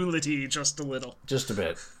credulity just a little. Just a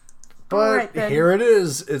bit. But Alright, then. here it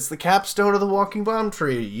is. It's the capstone of the Walking Bomb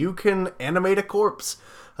Tree. You can animate a corpse.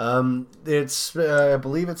 It's I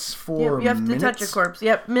believe it's for Yep, you have minutes. to touch a corpse.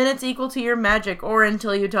 Yep, minutes equal to your magic, or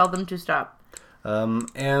until you tell them to stop.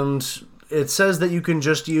 And it says that you can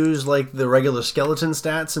just use like the regular skeleton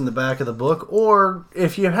stats in the back of the book, or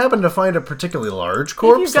if you happen to find a particularly large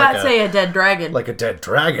corpse, If you've got, say, a dead dragon. like a dead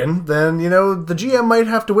dragon, then the GM might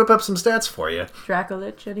have to whip up some stats for you.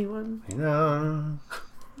 Dracolich, anyone?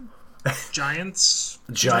 Giants?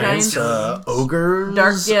 Giants,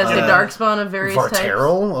 ogres, The darkspawn of various types.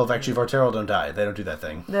 Varterol don't die. They don't do that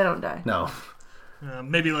thing. They don't die. No.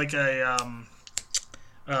 Maybe like a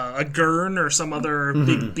gurn or some other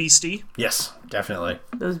big beastie. Yes, definitely.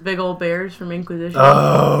 Those big old bears from Inquisition.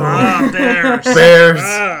 Bears. Bears.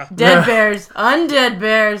 Dead bears. Undead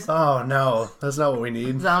bears. Oh, no. That's not what we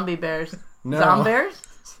need. Zombie bears. No. Zombears?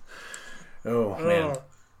 Oh, man.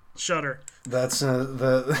 Shudder. That's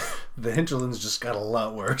the hinterlands just got a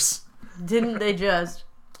lot worse. Didn't they just?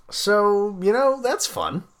 So, that's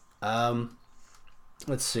fun.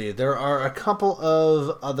 Let's see. There are a couple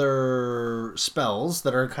of other spells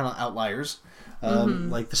that are kind of outliers.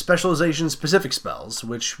 Like the specialization-specific spells,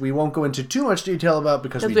 which we won't go into too much detail about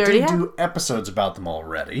because we did do episodes about them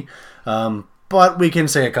already. But we can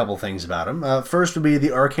say a couple things about them. First would be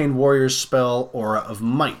the Arcane Warrior's spell, Aura of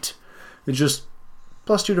Might. It's just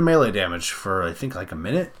 +2 to melee damage for, I think, like a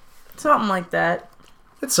minute. Something like that.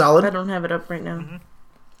 It's solid. I don't have it up right now.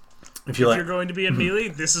 If you're going to be in melee,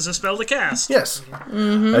 this is a spell to cast. Yes.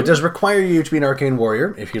 It does require you to be an Arcane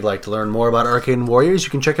Warrior. If you'd like to learn more about Arcane Warriors, you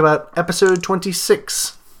can check out episode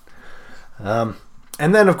 26. And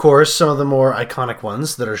then, of course, some of the more iconic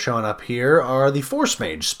ones that are showing up here are the Force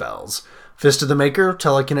Mage spells. Fist of the Maker,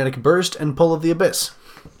 Telekinetic Burst, and Pull of the Abyss.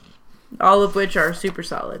 All of which are super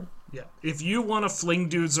solid. Yeah. If you want to fling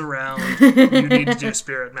dudes around, you need to do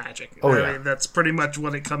spirit magic. I mean, that's pretty much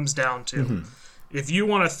what it comes down to. If you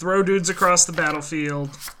want to throw dudes across the battlefield,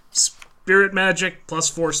 spirit magic plus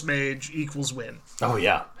force mage equals win. Oh,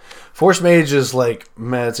 yeah. Force Mage is like,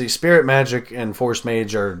 spirit magic and Force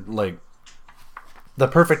Mage are like the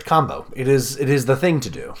perfect combo. It is the thing to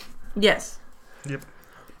do. Yes. Yep.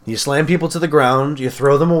 You slam people to the ground, you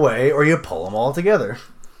throw them away, or you pull them all together.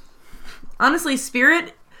 Honestly,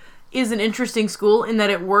 Spirit is an interesting school in that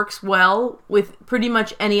it works well with pretty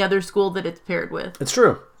much any other school that it's paired with. It's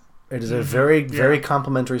true. It is a very, very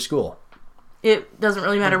complementary school. It doesn't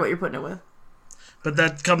really matter what you're putting it with. But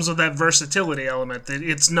that comes with that versatility element. That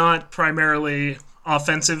it's not primarily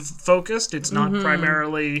offensive focused. It's not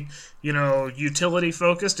primarily, utility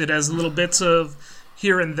focused. It has little bits of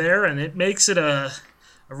here and there, and it makes it a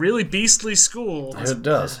really beastly school. It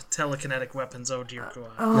does. Telekinetic weapons, oh dear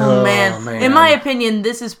God. Oh, man. In my opinion,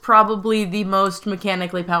 this is probably the most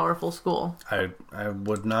mechanically powerful school. I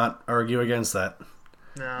would not argue against that.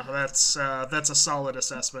 No, that's a solid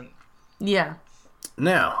assessment. Yeah.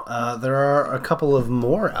 Now, there are a couple of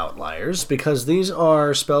more outliers, because these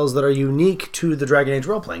are spells that are unique to the Dragon Age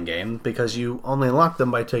role-playing game, because you only unlock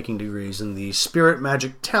them by taking degrees in the Spirit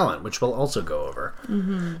Magic Talent, which we'll also go over.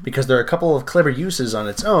 Because there are a couple of clever uses on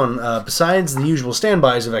its own, besides the usual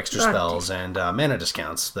standbys of extra spells and mana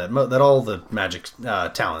discounts that all the magic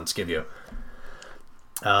talents give you.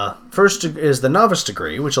 First is the Novice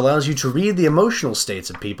Degree, which allows you to read the emotional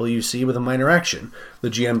states of people you see with a minor action.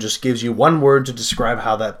 The GM just gives you one word to describe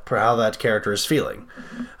how that character is feeling.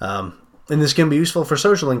 And this can be useful for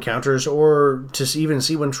social encounters or to even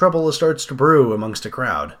see when trouble starts to brew amongst a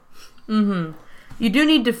crowd. You do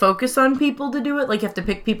need to focus on people to do it. Like, you have to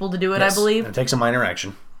pick people to do it, Yes, I believe. It takes a minor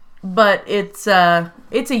action. But it's a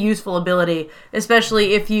useful ability,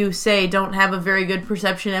 especially if you, say, don't have a very good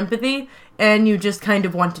perception empathy, and you just kind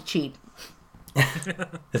of want to cheat.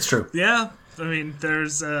 It's true. Yeah, I mean,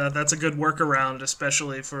 there's that's a good workaround,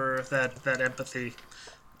 especially for that empathy.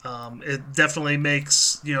 It definitely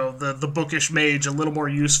makes the bookish mage a little more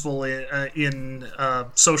useful in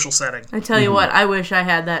social setting. I tell you what, I wish I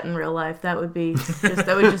had that in real life. That would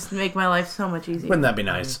just make my life so much easier. Wouldn't that be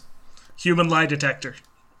nice? Human lie detector.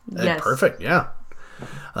 Yes. Perfect. Yeah.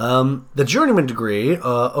 The Journeyman degree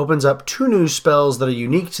opens up 2 new spells that are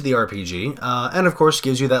unique to the RPG, and of course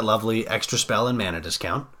gives you that lovely extra spell and mana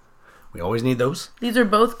discount. We always need those. These are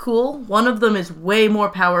both cool. One of them is way more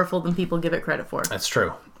powerful than people give it credit for. That's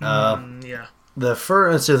true. Yeah.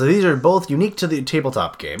 So these are both unique to the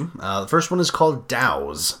tabletop game. The first one is called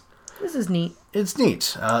Dows. This is neat. It's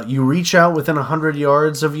neat. You reach out within 100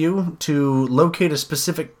 yards of you to locate a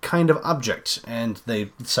specific kind of object, and they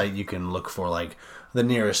cite you can look for like the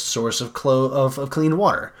nearest source of clean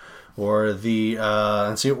water, or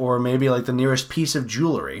or maybe like the nearest piece of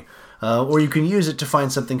jewelry, or you can use it to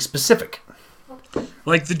find something specific,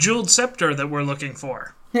 like the jeweled scepter that we're looking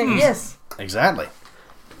for. Yes. Exactly.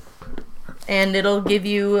 And it'll give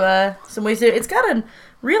you some ways to... It's got a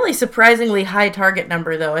really surprisingly high target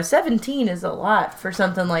number, though. A 17 is a lot for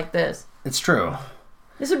something like this. It's true.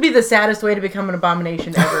 This would be the saddest way to become an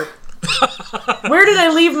abomination ever. Where did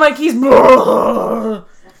I leave my keys?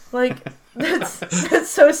 Like, that's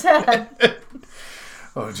so sad.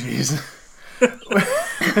 Oh, jeez.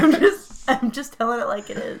 I'm just telling it like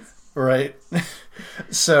it is. Right.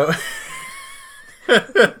 So...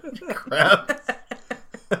 Crap.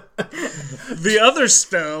 The other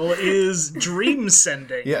spell is Dream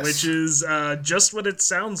Sending, yes. which is just what it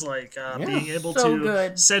sounds like. Being able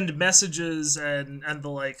to send messages and the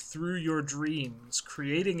like through your dreams,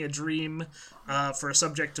 creating a dream for a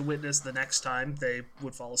subject to witness the next time they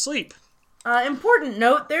would fall asleep. Important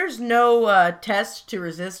note, there's no test to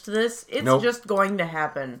resist this. It's just going to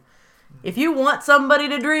happen. If you want somebody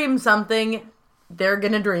to dream something, they're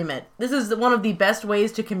going to dream it. This is one of the best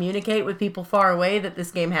ways to communicate with people far away that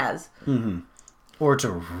this game has. Mm-hmm. Or to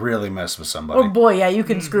really mess with somebody. Oh boy, yeah, you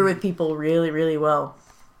can screw with people really, really well.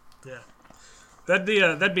 Yeah. That'd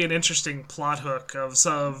be an interesting plot hook of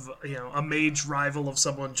a mage rival of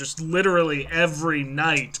someone just literally every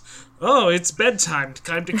night. Oh, it's bedtime.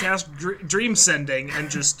 Time to cast Dream Sending,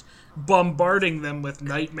 and just bombarding them with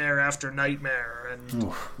nightmare after nightmare,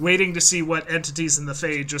 and waiting to see what entities in the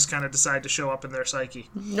Fey just kind of decide to show up in their psyche.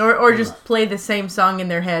 Or just play the same song in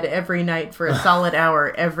their head every night for a solid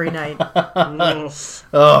hour every night.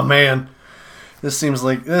 Oh, man. This seems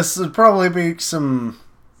like this would probably be some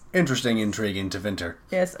interesting intrigue into Vinter.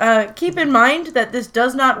 Yes. Keep in mind that this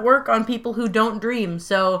does not work on people who don't dream,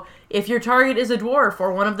 so if your target is a dwarf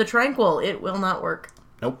or one of the Tranquil, it will not work.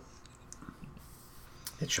 Nope.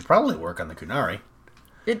 It should probably work on the Kunari.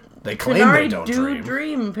 They claim Kunari they don't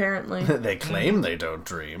dream, apparently. They claim they don't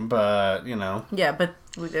dream, but, Yeah, but,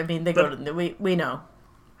 I mean, we know.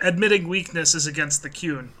 Admitting weakness is against the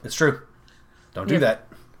Kun. It's true. Don't do that.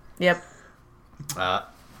 Yep.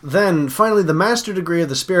 Then, finally, the Master Degree of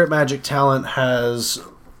the Spirit Magic talent has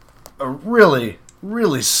a really,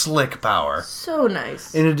 really slick power. So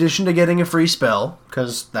nice. In addition to getting a free spell,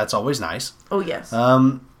 because that's always nice. Oh, yes.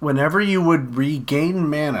 Whenever you would regain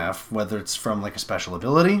mana, whether it's from like a special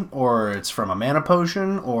ability, or it's from a mana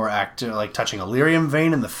potion, or like touching a lyrium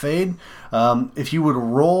vein in the Fade, if you would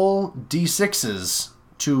roll d6s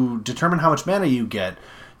to determine how much mana you get,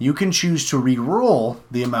 you can choose to re-roll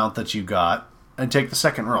the amount that you got and take the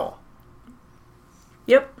second roll.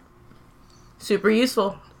 Yep. Super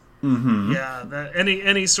useful. Mm-hmm. Yeah,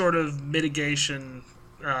 any sort of mitigation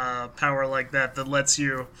power like that lets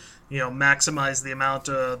you, maximize the amount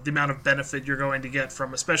of benefit you're going to get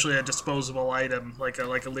from, especially a disposable item like a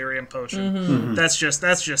lyrium potion. Mm-hmm. That's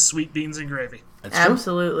just sweet beans and gravy. That's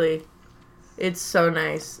absolutely true. It's so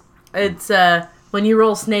nice. It's when you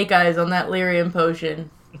roll snake eyes on that lyrium potion.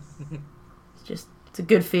 It's a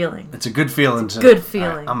good feeling. It's a good feeling. Good feeling.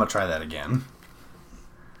 Right, I'm gonna try that again.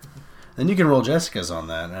 Then you can roll Jessica's on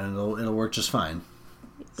that, and it'll work just fine.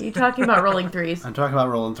 Are you talking about rolling threes? I'm talking about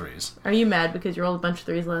rolling threes. Are you mad because you rolled a bunch of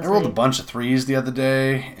threes last night? I rolled a bunch of threes the other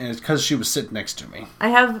day, and it's because she was sitting next to me. I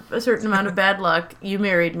have a certain amount of bad luck. You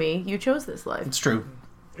married me. You chose this life. It's true.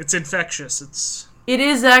 It's infectious. It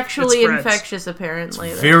is actually infectious,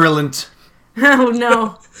 apparently. It's virulent. Oh,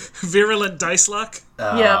 no. Virulent dice luck?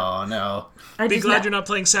 Oh, yep. No. Be glad you're not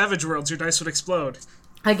playing Savage Worlds. Your dice would explode.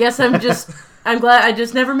 I guess I'm glad I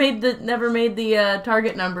just never made the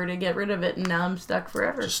target number to get rid of it, and now I'm stuck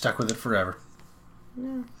forever. Just stuck with it forever.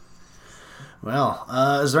 Yeah. Well,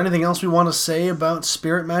 is there anything else we want to say about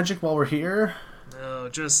spirit magic while we're here? No,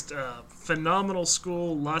 just phenomenal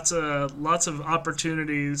school. Lots of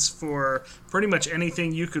opportunities for pretty much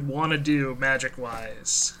anything you could want to do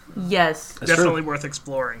magic-wise. Yes. Definitely worth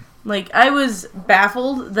exploring. Like, I was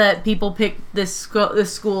baffled that people picked this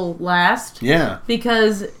school last. Yeah.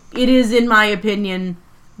 Because it is, in my opinion,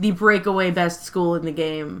 the breakaway best school in the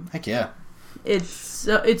game. Heck yeah.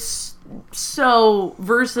 It's so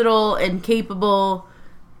versatile and capable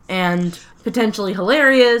and potentially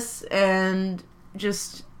hilarious and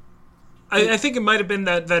just... I think it might have been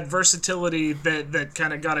that versatility that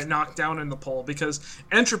kind of got it knocked down in the poll, because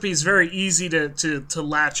Entropy is very easy to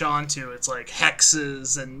latch onto. It's like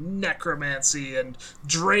hexes and necromancy and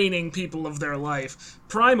draining people of their life.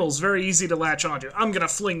 Primal's very easy to latch onto. I'm gonna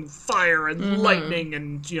fling fire and lightning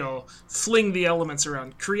and fling the elements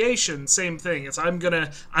around. Creation, same thing. It's I'm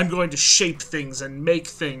going to shape things and make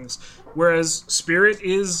things. Whereas Spirit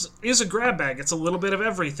is a grab bag. It's a little bit of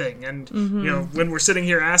everything. And when we're sitting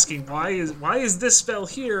here asking why is this spell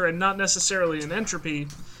here and not necessarily an Entropy,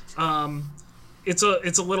 it's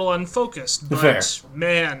a little unfocused. But fair.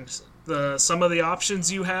 Man, some of the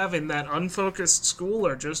options you have in that unfocused school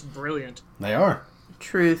are just brilliant. They are.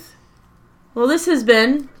 Truth. Well, this has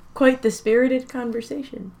been quite the spirited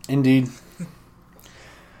conversation. Indeed.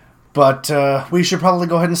 But we should probably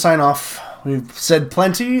go ahead and sign off. We've said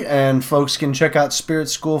plenty, and folks can check out Spirit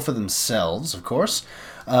School for themselves, of course.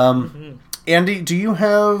 Andy, do you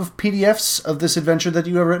have PDFs of this adventure that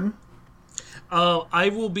you have written? I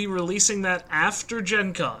will be releasing that after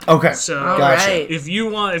Gen Con. Okay, so gotcha. If you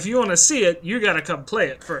want to see it, you got to come play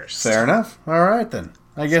it first. Fair enough. All right, then.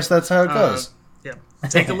 I guess that's how it goes. Yeah.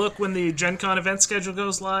 Take a look when the Gen Con event schedule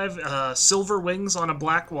goes live. Silver Wings on a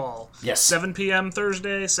Black Wall. Yes. 7 p.m.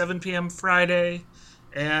 Thursday, 7 p.m. Friday,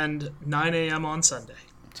 and 9 a.m. on Sunday.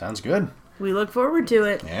 Sounds good. We look forward to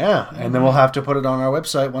it. Yeah, and then we'll have to put it on our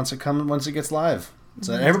website once it gets live,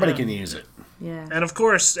 so that everybody can use it. Yeah. And of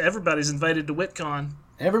course, everybody's invited to WitCon.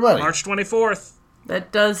 Everybody. March 24th.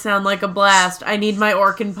 That does sound like a blast. I need my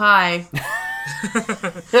Orkin pie.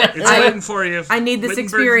 It's waiting for you. I need this Wittenberg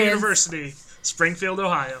experience. University, Springfield,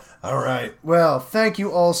 Ohio. All right. Well, thank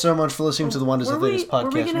you all so much for listening to the Wonders of Things podcast. Were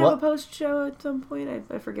we going to have a post show at some point?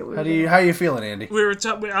 I forget what How are you feeling, Andy?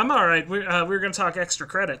 I'm all right. We're going to talk extra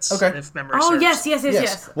credits. Okay. If memory serves.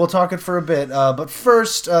 Yes. We'll talk it for a bit. But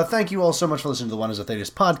first, thank you all so much for listening to the Wonders of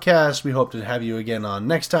Things podcast. We hope to have you again on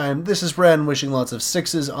next time. This is Bren wishing lots of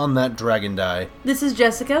sixes on that dragon die. This is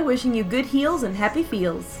Jessica wishing you good heals and happy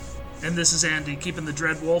feels. And this is Andy keeping the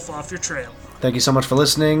Dread Wolf off your trail. Thank you so much for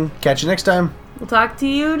listening. Catch you next time. We'll talk to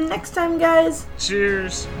you next time, guys.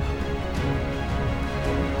 Cheers.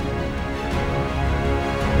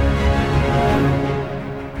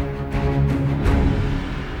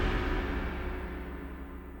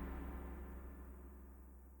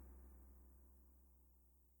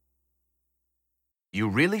 You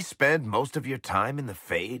really spend most of your time in the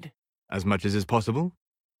Fade? As much as is possible.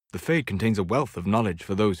 The Fade contains a wealth of knowledge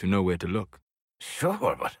for those who know where to look.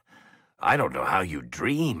 Sure, but I don't know how you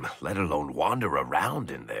dream, let alone wander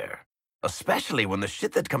around in there. Especially when the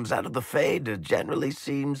shit that comes out of the Fade generally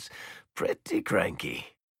seems pretty cranky.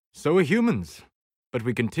 So are humans, but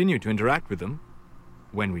we continue to interact with them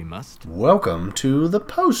when we must. Welcome to the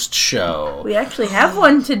post show. We actually have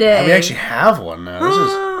one today. We actually have one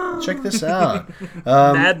now. Check this out.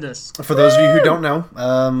 Madness. For those of you who don't know,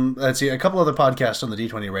 let's see, a couple other podcasts on the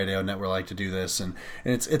D20 Radio Network like to do this, and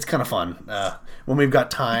it's kind of fun when we've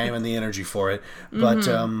got time and the energy for it. But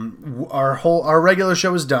our regular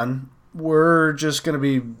show is done. We're just going to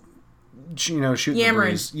be, shooting the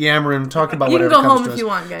breeze, yammering, talking about whatever comes to us. You can go home if you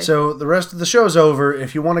want, guys. So the rest of the show's over.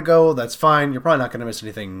 If you want to go, that's fine. You're probably not going to miss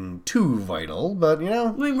anything too vital, but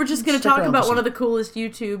we're just going to talk about one of the coolest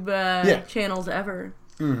YouTube channels ever.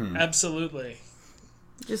 Mm-hmm. Absolutely.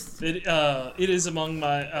 Just it is among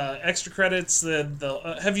my extra credits.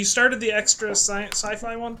 Have you started the extra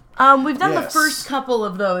sci-fi one? We've done the first couple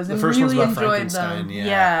of those and really enjoyed them.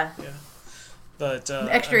 Yeah. But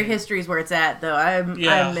extra history is where it's at, though. I'm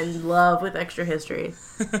in love with extra history.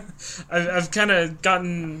 I've kind of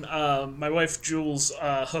gotten my wife Jules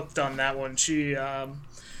hooked on that one.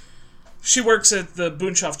 She works at the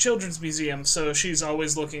Boonshoff Children's Museum, so she's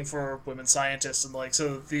always looking for women scientists, and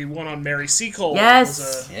so the one on Mary Seacole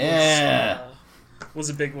was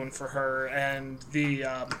a big one for her, and the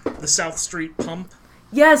South Street Pump.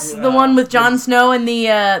 Yes, the one with Jon Snow and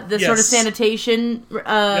the sort of sanitation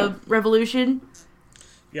revolution.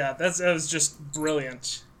 Yeah, that was just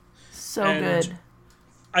brilliant. So good.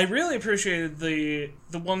 I really appreciated the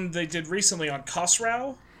one they did recently on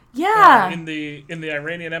Khosrau. Yeah. In the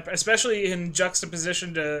Iranian Empire, especially in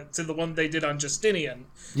juxtaposition to the one they did on Justinian.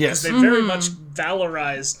 Yes. Because they very much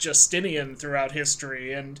valorized Justinian throughout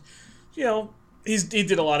history, and he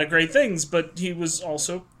did a lot of great things, but he was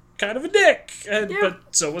also kind of a dick. But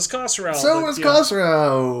so was Khosrow.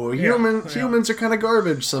 Khosrow. Humans are kind of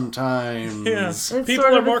garbage sometimes. Yeah. People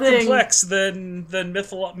sort are of a more thing. complex than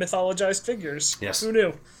mythologized figures. Yes. Who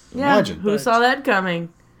knew? Yeah. Imagine. Who saw that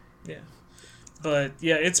coming? Yeah. But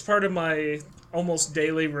yeah, it's part of my almost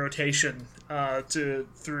daily rotation to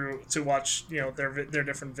watch their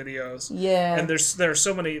different videos. Yeah. And there's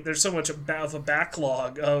so much of a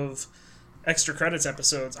backlog of extra credits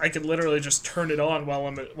episodes. I could literally just turn it on while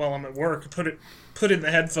I'm at work, put in the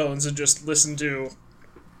headphones, and just listen to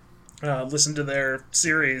their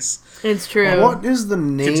series. It's true. What is the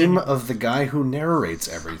name of the guy who narrates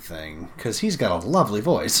everything? Because he's got a lovely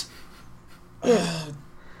voice.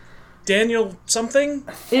 Daniel something?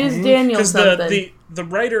 It is Daniel something. Because the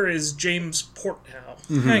writer is James Portnow.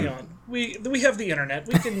 Mm-hmm. Hang on. We have the internet.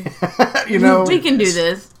 We can we can do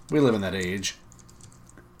this. We live in that age.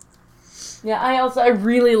 Yeah, I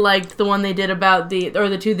really liked the one they did about the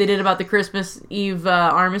two they did about the Christmas Eve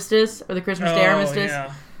armistice, or the Christmas Day armistice.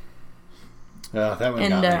 Yeah. That one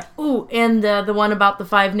got me. And the one about the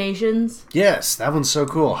 5 nations. Yes, that one's so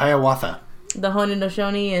cool. Hiawatha. The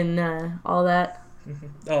Haudenosaunee and all that.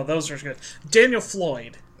 Oh, those are good. Daniel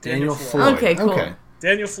Floyd. Daniel Floyd. Okay, cool. Okay.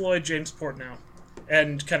 Daniel Floyd, James Portnow,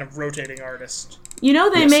 and kind of rotating artist.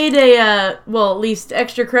 They made at least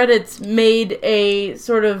Extra Credits made a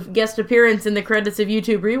sort of guest appearance in the credits of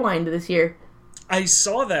YouTube Rewind this year. I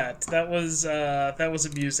saw that. That was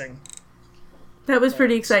amusing. That was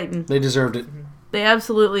pretty exciting. They deserved it. They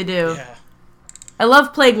absolutely do. Yeah. I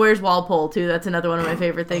love playing Where's Walpole, too. That's another one of my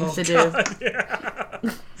favorite things to do.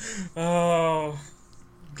 Yeah. Oh,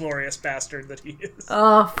 glorious bastard that he is.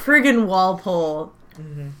 Oh, friggin' Walpole.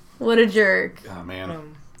 Mm-hmm. What a jerk. Oh,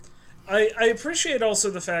 man. I appreciate also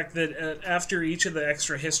the fact that after each of the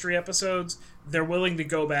extra history episodes, they're willing to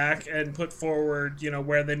go back and put forward,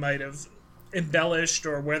 where they might have embellished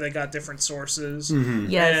or where they got different sources. Mm-hmm.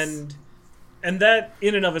 Yes. And that,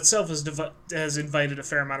 in and of itself, has invited a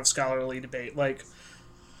fair amount of scholarly debate. Like,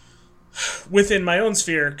 within my own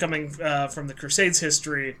sphere, coming from the Crusades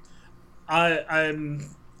history, I'm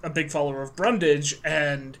a big follower of Brundage,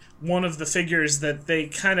 and one of the figures that they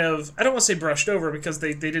kind of, I don't want to say brushed over, because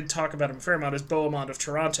they did talk about him a fair amount, is Bohemond of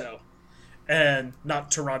Toronto. And not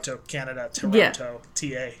Toronto, Canada, Toronto,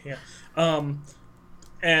 TA, yeah.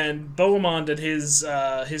 And Bohemond and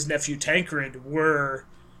his nephew Tancred were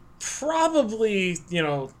probably,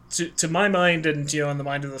 to my mind and, in the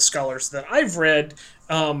mind of the scholars that I've read,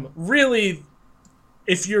 really,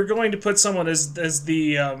 if you're going to put someone as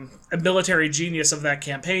the a military genius of that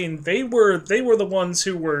campaign, they were the ones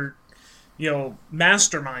who were,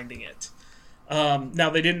 masterminding it. Now,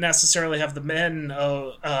 they didn't necessarily have the men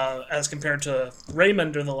as compared to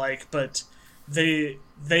Raymond or the like, but they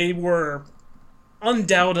were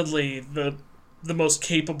undoubtedly the most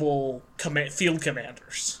capable field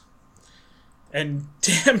commanders. And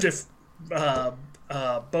damned if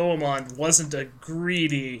Bohemond wasn't a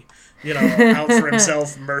greedy, out for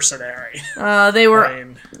himself mercenary. They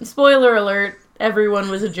were... Spoiler alert, everyone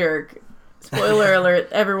was a jerk. Spoiler alert,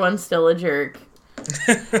 everyone's still a jerk.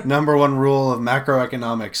 Number one rule of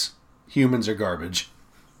macroeconomics: humans are garbage.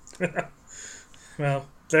 Well,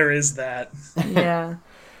 there is that. Yeah.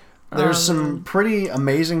 There's some pretty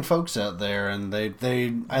amazing folks out there, and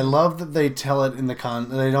I love that they tell it in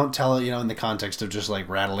they don't tell it, in the context of just like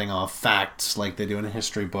rattling off facts like they do in a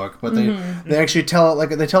history book, but they actually tell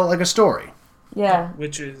it like a story. Yeah.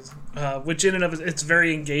 Which in and of it's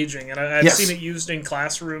very engaging, and I've seen it used in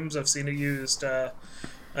classrooms. I've seen it used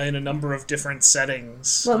in a number of different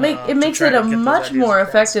settings. Well, it makes it a much more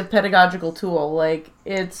effective pedagogical tool. Like,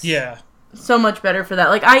 it's so much better for that.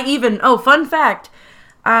 Like, fun fact,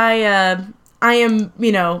 I am,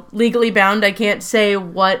 legally bound. I can't say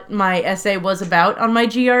what my essay was about on my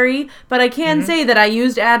GRE, but I can say that I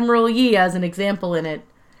used Admiral Yi as an example in it.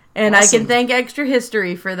 And awesome. I can thank Extra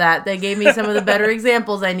History for that. They gave me some of the better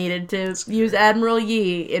examples I needed to use Admiral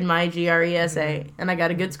Yi in my GRE essay, and I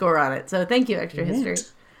got a good score on it. So thank you, Extra History.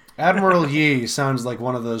 Admiral Yi sounds like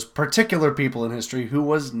one of those particular people in history who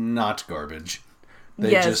was not garbage.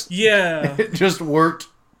 They just worked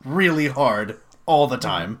really hard all the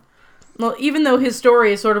time. Well, even though his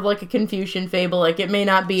story is sort of like a Confucian fable, like it may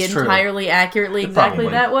not be entirely accurately exactly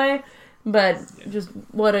that way, but just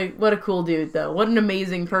what a cool dude, though. What an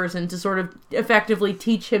amazing person to sort of effectively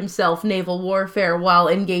teach himself naval warfare while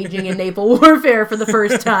engaging in naval warfare for the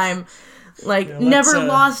first time. Like, never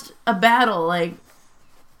lost a battle. Like,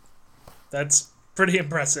 That's pretty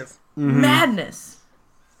impressive. Madness.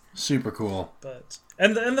 Super cool. But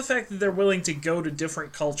and the fact that they're willing to go to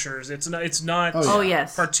different cultures. It's not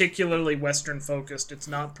yes. particularly Western focused. It's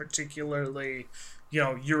not particularly,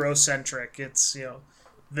 Eurocentric. It's,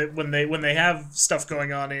 that when they have stuff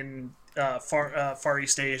going on in Far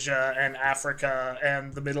East Asia and Africa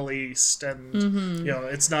and the Middle East, and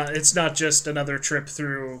it's not just another trip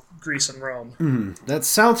through Greece and Rome. That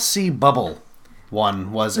South Sea Bubble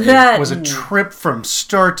one was a trip from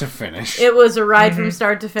start to finish. It was a ride from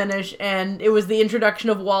start to finish, and it was the introduction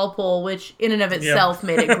of Walpole, which in and of itself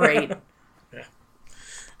made it great.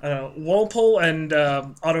 Walpole and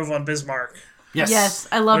Otto von Bismarck. Yes,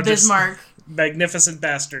 I love Bismarck. Magnificent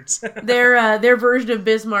bastards. Their version of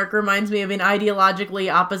Bismarck reminds me of an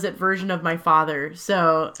ideologically opposite version of my father,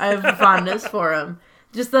 so I have a fondness for him.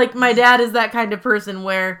 Just like my dad is that kind of person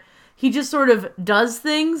where he just sort of does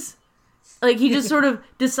things. Like, he just sort of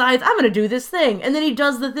decides, I'm going to do this thing, and then he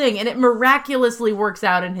does the thing, and it miraculously works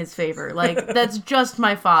out in his favor. Like, that's just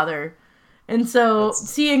my father. And so,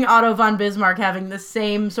 seeing Otto von Bismarck having the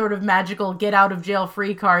same sort of magical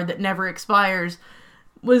get-out-of-jail-free card that never expires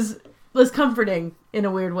was comforting in a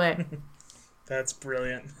weird way. That's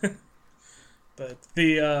brilliant. But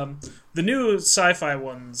the new sci-fi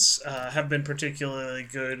ones have been particularly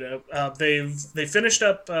good. They finished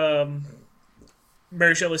up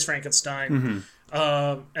Mary Shelley's Frankenstein,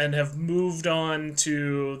 and have moved on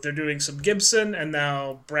to, they're doing some Gibson and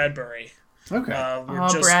now Bradbury. Okay.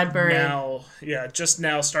 Bradbury. Just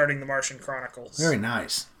now starting the Martian Chronicles. Very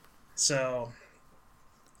nice. So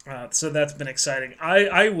that's been exciting.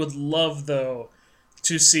 I would love, though,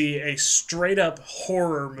 to see a straight-up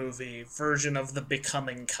horror movie version of The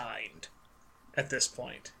Becoming Kind at this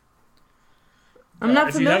point. I'm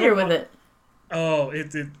not familiar with it. Oh,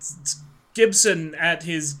 it's Gibson at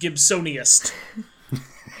his Gibsoniest.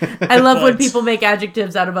 I love when people make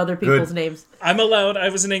adjectives out of other people's names. I'm allowed. I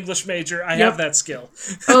was an English major. I have that skill.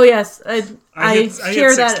 Oh yes, I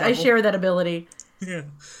share that. I share that ability. Yeah,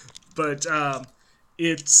 but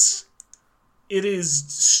it is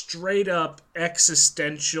straight up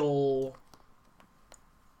existential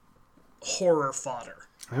horror fodder.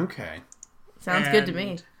 Okay, sounds good to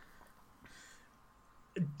me.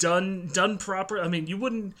 Done proper. I mean,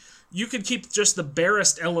 you could keep just the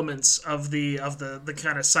barest elements of the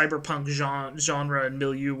kind of cyberpunk genre and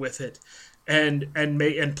milieu with it, and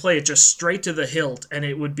play it just straight to the hilt, and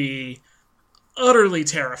it would be utterly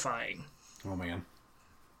terrifying. Oh man.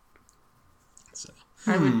 So,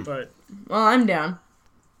 well, I'm down.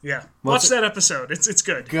 Yeah, watch that episode. It's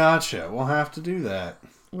good. Gotcha. We'll have to do that.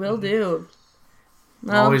 Will do.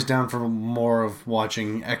 Well, always down for more of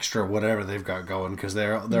watching extra whatever they've got going, because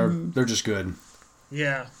they're just good.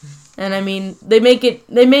 Yeah. And I mean, they make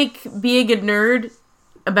being a nerd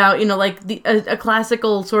about, like a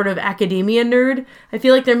classical sort of academia nerd. I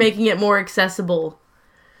feel like they're making it more accessible.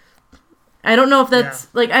 I don't know if that's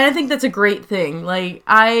I think that's a great thing. Like,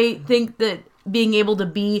 I think that being able to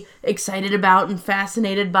be excited about and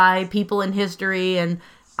fascinated by people in history and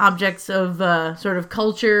objects of sort of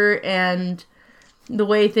culture and the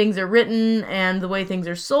way things are written and the way things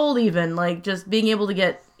are sold, even like just being able to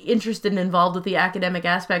get interested and involved with the academic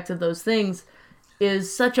aspects of those things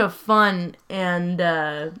is such a fun and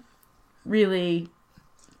really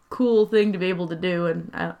cool thing to be able to do,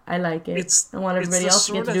 and I like it. I want everybody else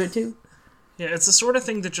to get to do it too. Yeah, it's the sort of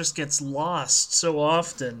thing that just gets lost so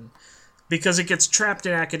often because it gets trapped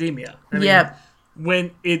in academia. I mean,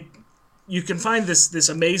 when you can find this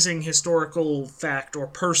amazing historical fact or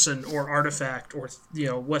person or artifact or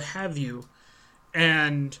what have you,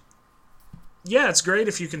 and it's great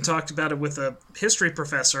if you can talk about it with a history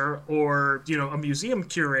professor or a museum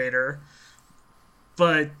curator,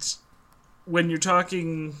 but when you're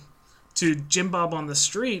talking to Jim Bob on the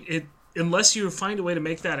street, unless you find a way to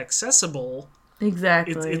make that accessible,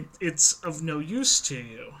 exactly, it's of no use to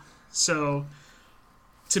you. So,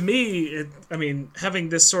 to me, having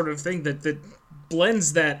this sort of thing that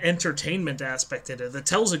blends that entertainment aspect into it, that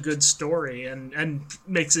tells a good story and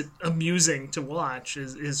makes it amusing to watch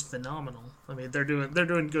is phenomenal. I mean, they're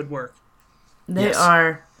doing good work. They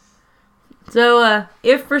are. So,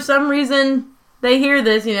 if for some reason they hear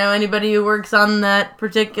this, anybody who works on that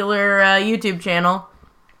particular YouTube channel,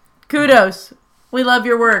 kudos. We love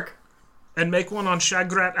your work. And make one on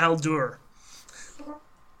Shagrat Al-Dur.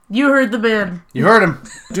 You heard the man. You heard him.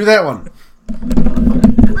 Do that one.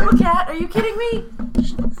 Little cat, are you kidding me?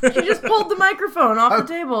 She just pulled the microphone off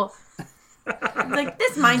the table. Like,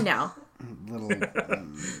 this mine now.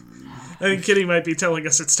 I think Kitty might be telling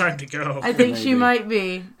us it's time to go. I think she might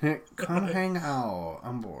be. Come hang out.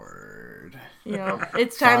 I'm bored. You know,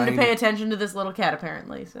 it's time to Fine. pay attention to this little cat,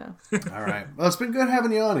 apparently. So, All right. Well, it's been good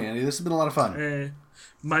having you on, Andy. This has been a lot of fun. Hey,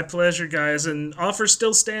 my pleasure, guys. And offer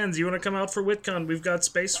still stands. You want to come out for WitCon? We've got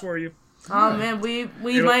space for you. oh man, we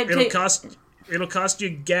might It'll take. cost you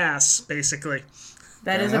gas, basically.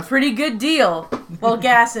 That Fair is enough. a pretty good deal. Well,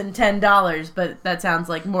 gas and $10, but that sounds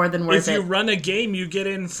like more than worth If you it. run a game, you get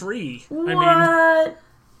in free. What? I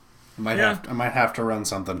might Yeah. have to run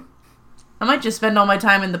something. I might just spend all my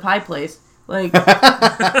time in the pie place. Like, Can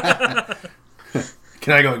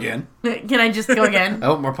I go again? can I just go again?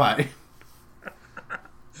 Oh, more pie.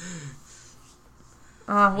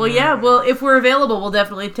 Well, yeah. Well, if we're available, we'll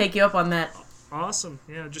definitely take you up on that. Awesome.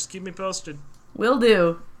 Yeah, just keep me posted. Will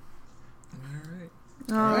do.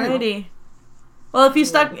 All right. Alrighty. Well, if you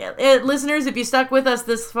stuck, listeners, if you stuck with us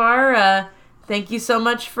this far, thank you so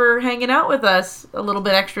much for hanging out with us a little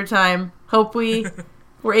bit extra time. Hope we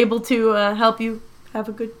were able to help you have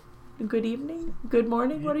a good evening, good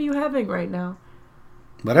morning. What are you having right now?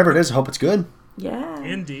 Whatever it is, I hope it's good. Yeah.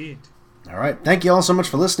 Indeed. All right. Thank you all so much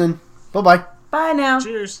for listening. Bye-bye. Bye now.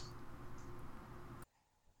 Cheers.